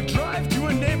 Gonna drive to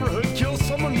a neighborhood, kill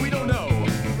someone we don't know.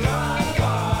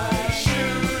 Drive-by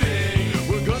shooting.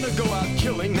 We're gonna go out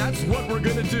killing. That's what we're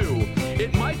gonna do.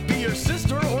 It might be your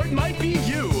sister or it might be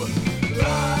you.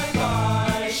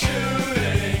 Drive-by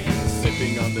shooting.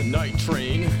 Sipping on the night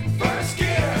train. First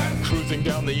gear. Cruising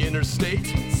down the interstate.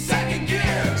 Second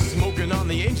gear. Smoking on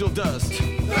the angel dust.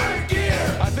 Third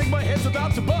gear. I think my head's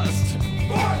about to bust.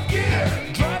 Fourth gear.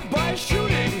 Drive-by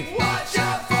shooting. Watch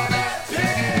out for that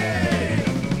pig.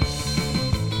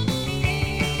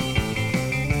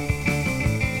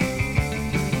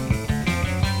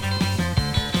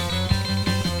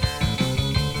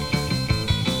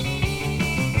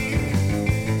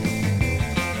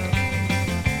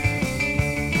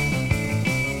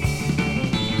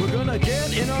 We're gonna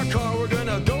get in our car, we're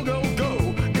gonna go, go,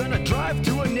 go. Gonna drive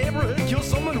to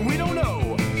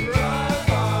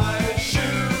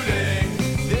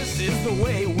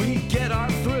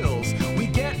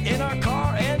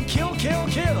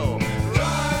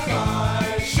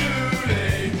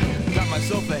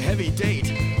heavy date.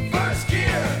 First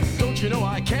gear, Don't you know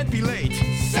I can't be late?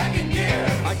 second gear,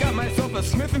 I got myself a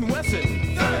Smith &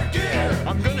 Wesson. third gear,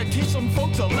 I'm gonna teach some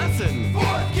folks a lesson.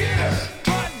 fourth gear,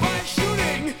 Drive-by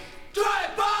shooting!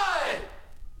 drive by.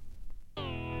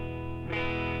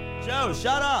 Joe,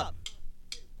 shut up!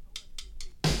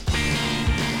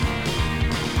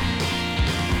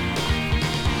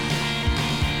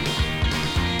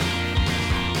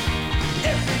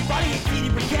 Everybody hates Edie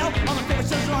Brickell. All my favorite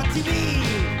shows are on TV.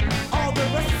 All the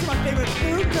rest is my favorite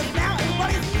food, cause now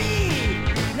everybody's me.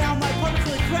 Now my apartment's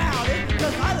really crowded,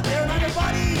 cause I live there and I'm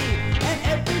nobody. And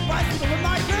everybody's sleeping with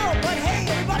my girl, but hey,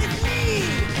 everybody's me.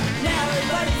 Now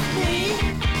everybody's me.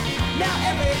 Now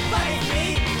everybody's me.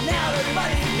 Now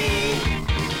everybody's me.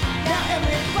 Now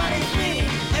everybody's me.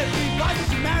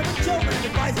 Everybody's married with children.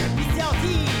 Everybody's in BCLT.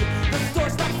 The store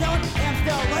stops selling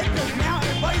Amstel Light, cause now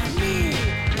everybody's me.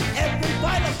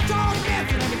 Everybody loves Charles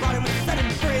Manson. Everybody wants to set him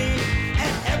free.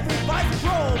 And everybody's a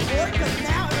troll boy, cause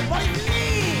now everybody's me.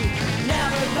 Now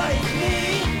everybody's me.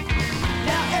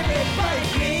 Now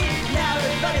everybody's me. Now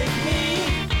everybody's me.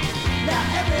 Now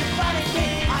everybody's me.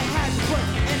 I had to put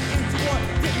an end to war.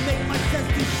 Didn't make much sense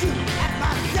to shoot at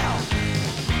myself.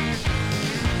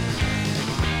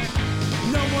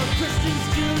 No more Christians,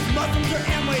 Jews, Muslims, or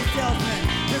Amway salesmen.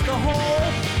 There's a whole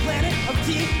planet of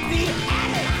TV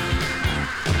addicts.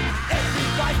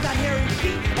 Everybody's got hairy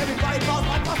feet. Everybody follows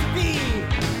my philosophy.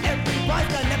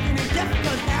 Everybody's got nephew named Jeff,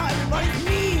 because now everybody's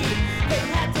me. They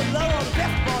had to lower all the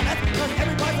basketball nets, because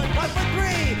everybody's like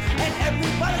 5'3". And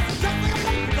everybody's just like a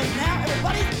monkey, because now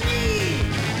everybody's me.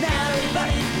 Now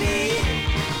everybody's me.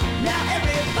 Now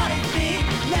everybody's me.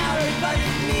 Now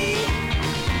everybody's me.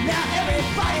 Now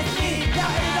everybody's me. Now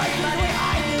everybody's the way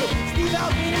I do. Steve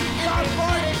Albini, Bob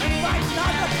Ford, and Frank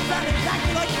Sinatra sound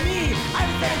exactly like me. I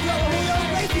was there to Julio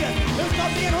Iglesias. It was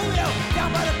called me and Julio down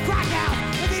by the crack house.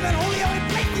 With even Julio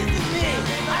Iglesias is me.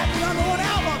 I have the number one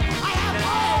album. I have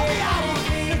all the albums.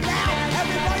 And now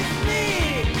everybody's me.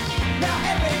 Now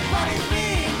everybody's me.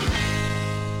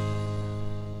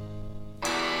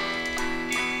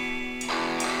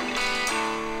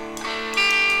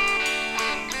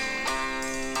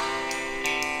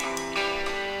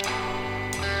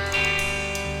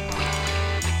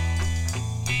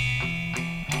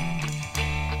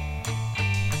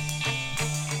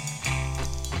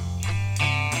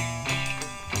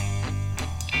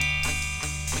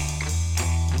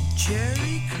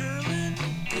 Jerry Curlin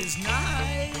is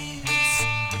nice,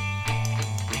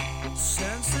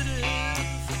 sensitive,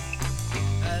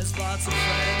 has lots of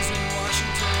friends in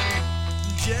Washington.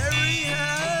 Jerry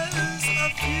has a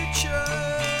future,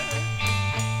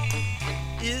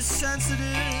 is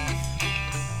sensitive,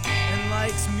 and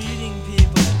likes meeting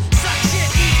people. Suck shit,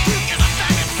 eat puke, is a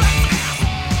faggot, suck ass.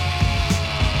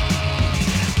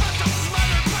 Fucked up his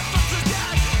mother, fucked up his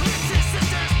dad, licked his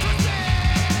sister's pussy.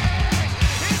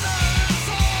 He's an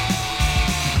asshole,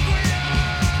 queer.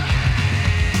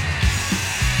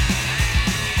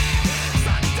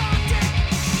 Suck dog dick.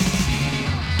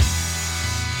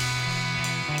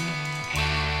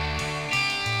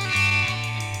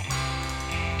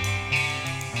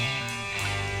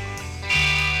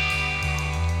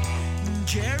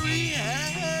 Jerry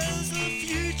has a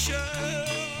future.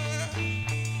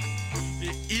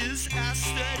 It is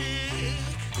aesthetic.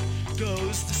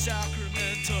 Goes to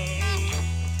Sacramento.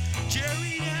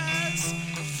 Jerry has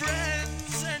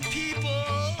friends and people.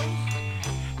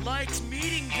 Likes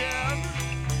meeting them.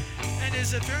 And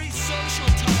is a very social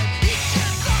type. He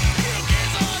gets up, puke,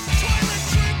 is on toilet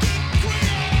drinking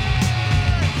queer.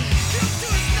 Puke to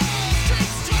his nose,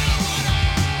 drinks toilet water.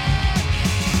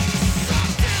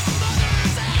 Sucked his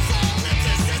mother's asshole, licked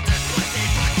his sister's pussy,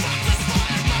 butt fucked his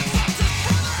father, butt fucked his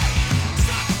brother.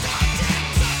 Sucked dog dick,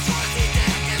 sucked horsey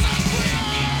dick, is a queer.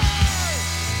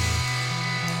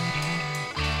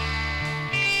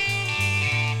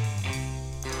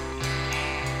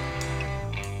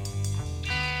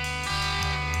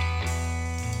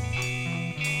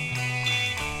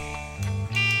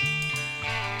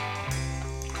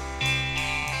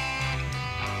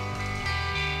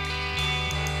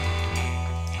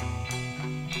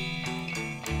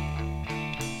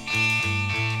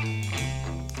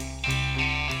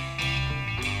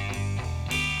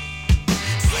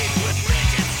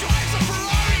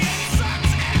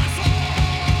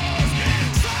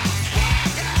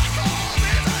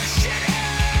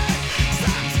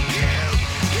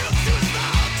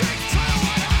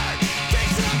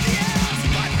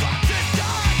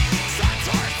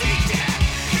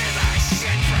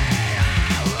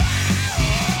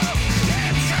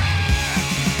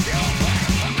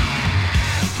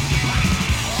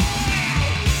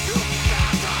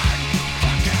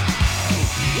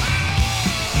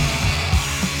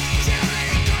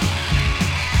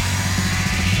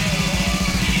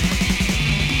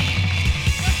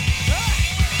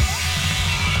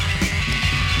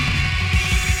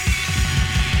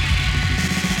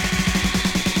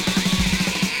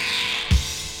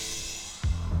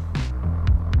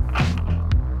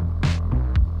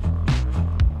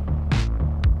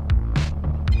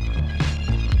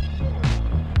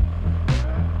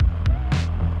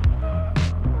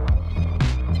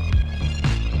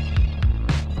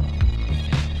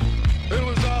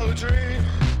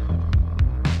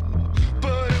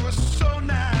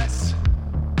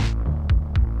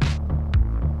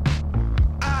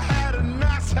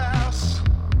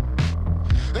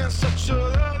 such a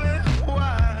loving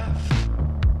wife.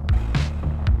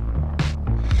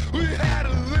 We had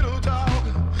a little dog,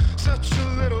 such a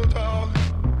little dog,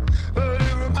 but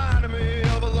it reminded me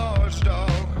of a large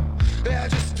dog. Yeah,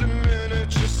 just a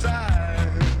miniature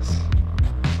size.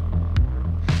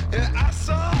 Yeah, I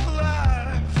saw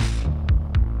life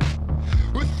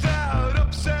without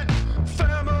upset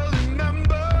family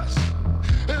members.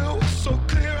 It was so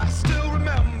clear, I still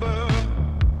remember.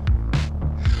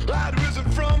 I'd risen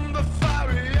from the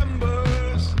fiery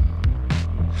embers.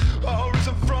 Oh,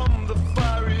 risen from the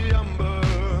fiery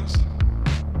embers.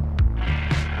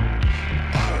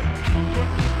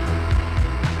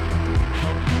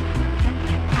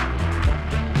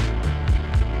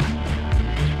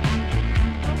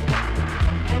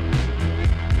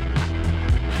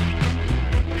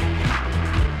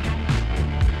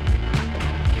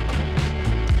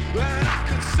 And I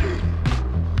could see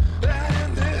that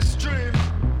in this dream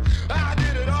I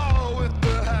did it all with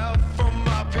the help from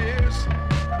my peers.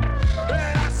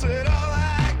 And I said all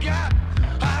I got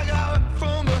it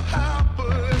from the help of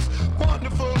this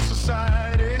wonderful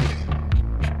society.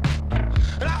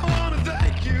 And I want to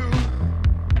thank you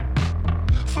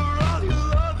for all your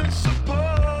love and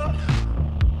support.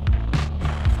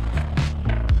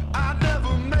 I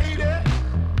never made it.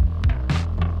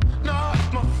 No,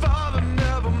 my father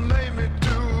never made me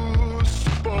do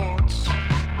sports.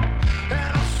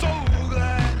 And I'm so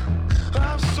glad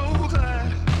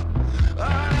I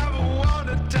never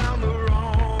wandered down the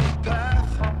wrong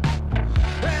path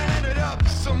and ended up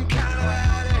some kind of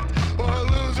addict or a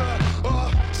loser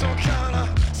or some kind of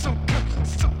psychopath.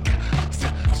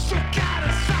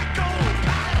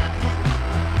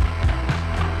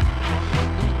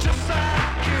 Just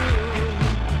like you.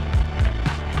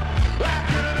 I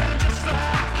could have been just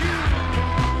like you.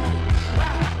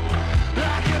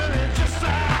 I could have been just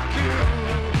like you.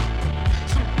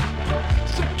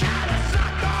 Some kind of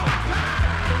psychopath.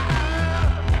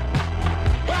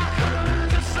 I could have been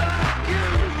just like you.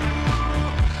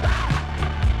 I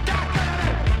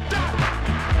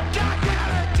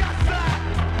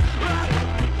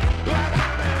could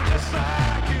have been just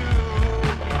like you.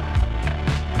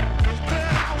 Then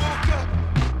I woke up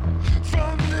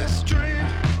from this dream.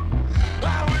 I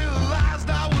realized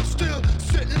I was still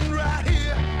sitting right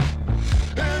here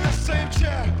in the same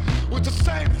chair with the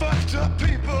same fucked up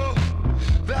people.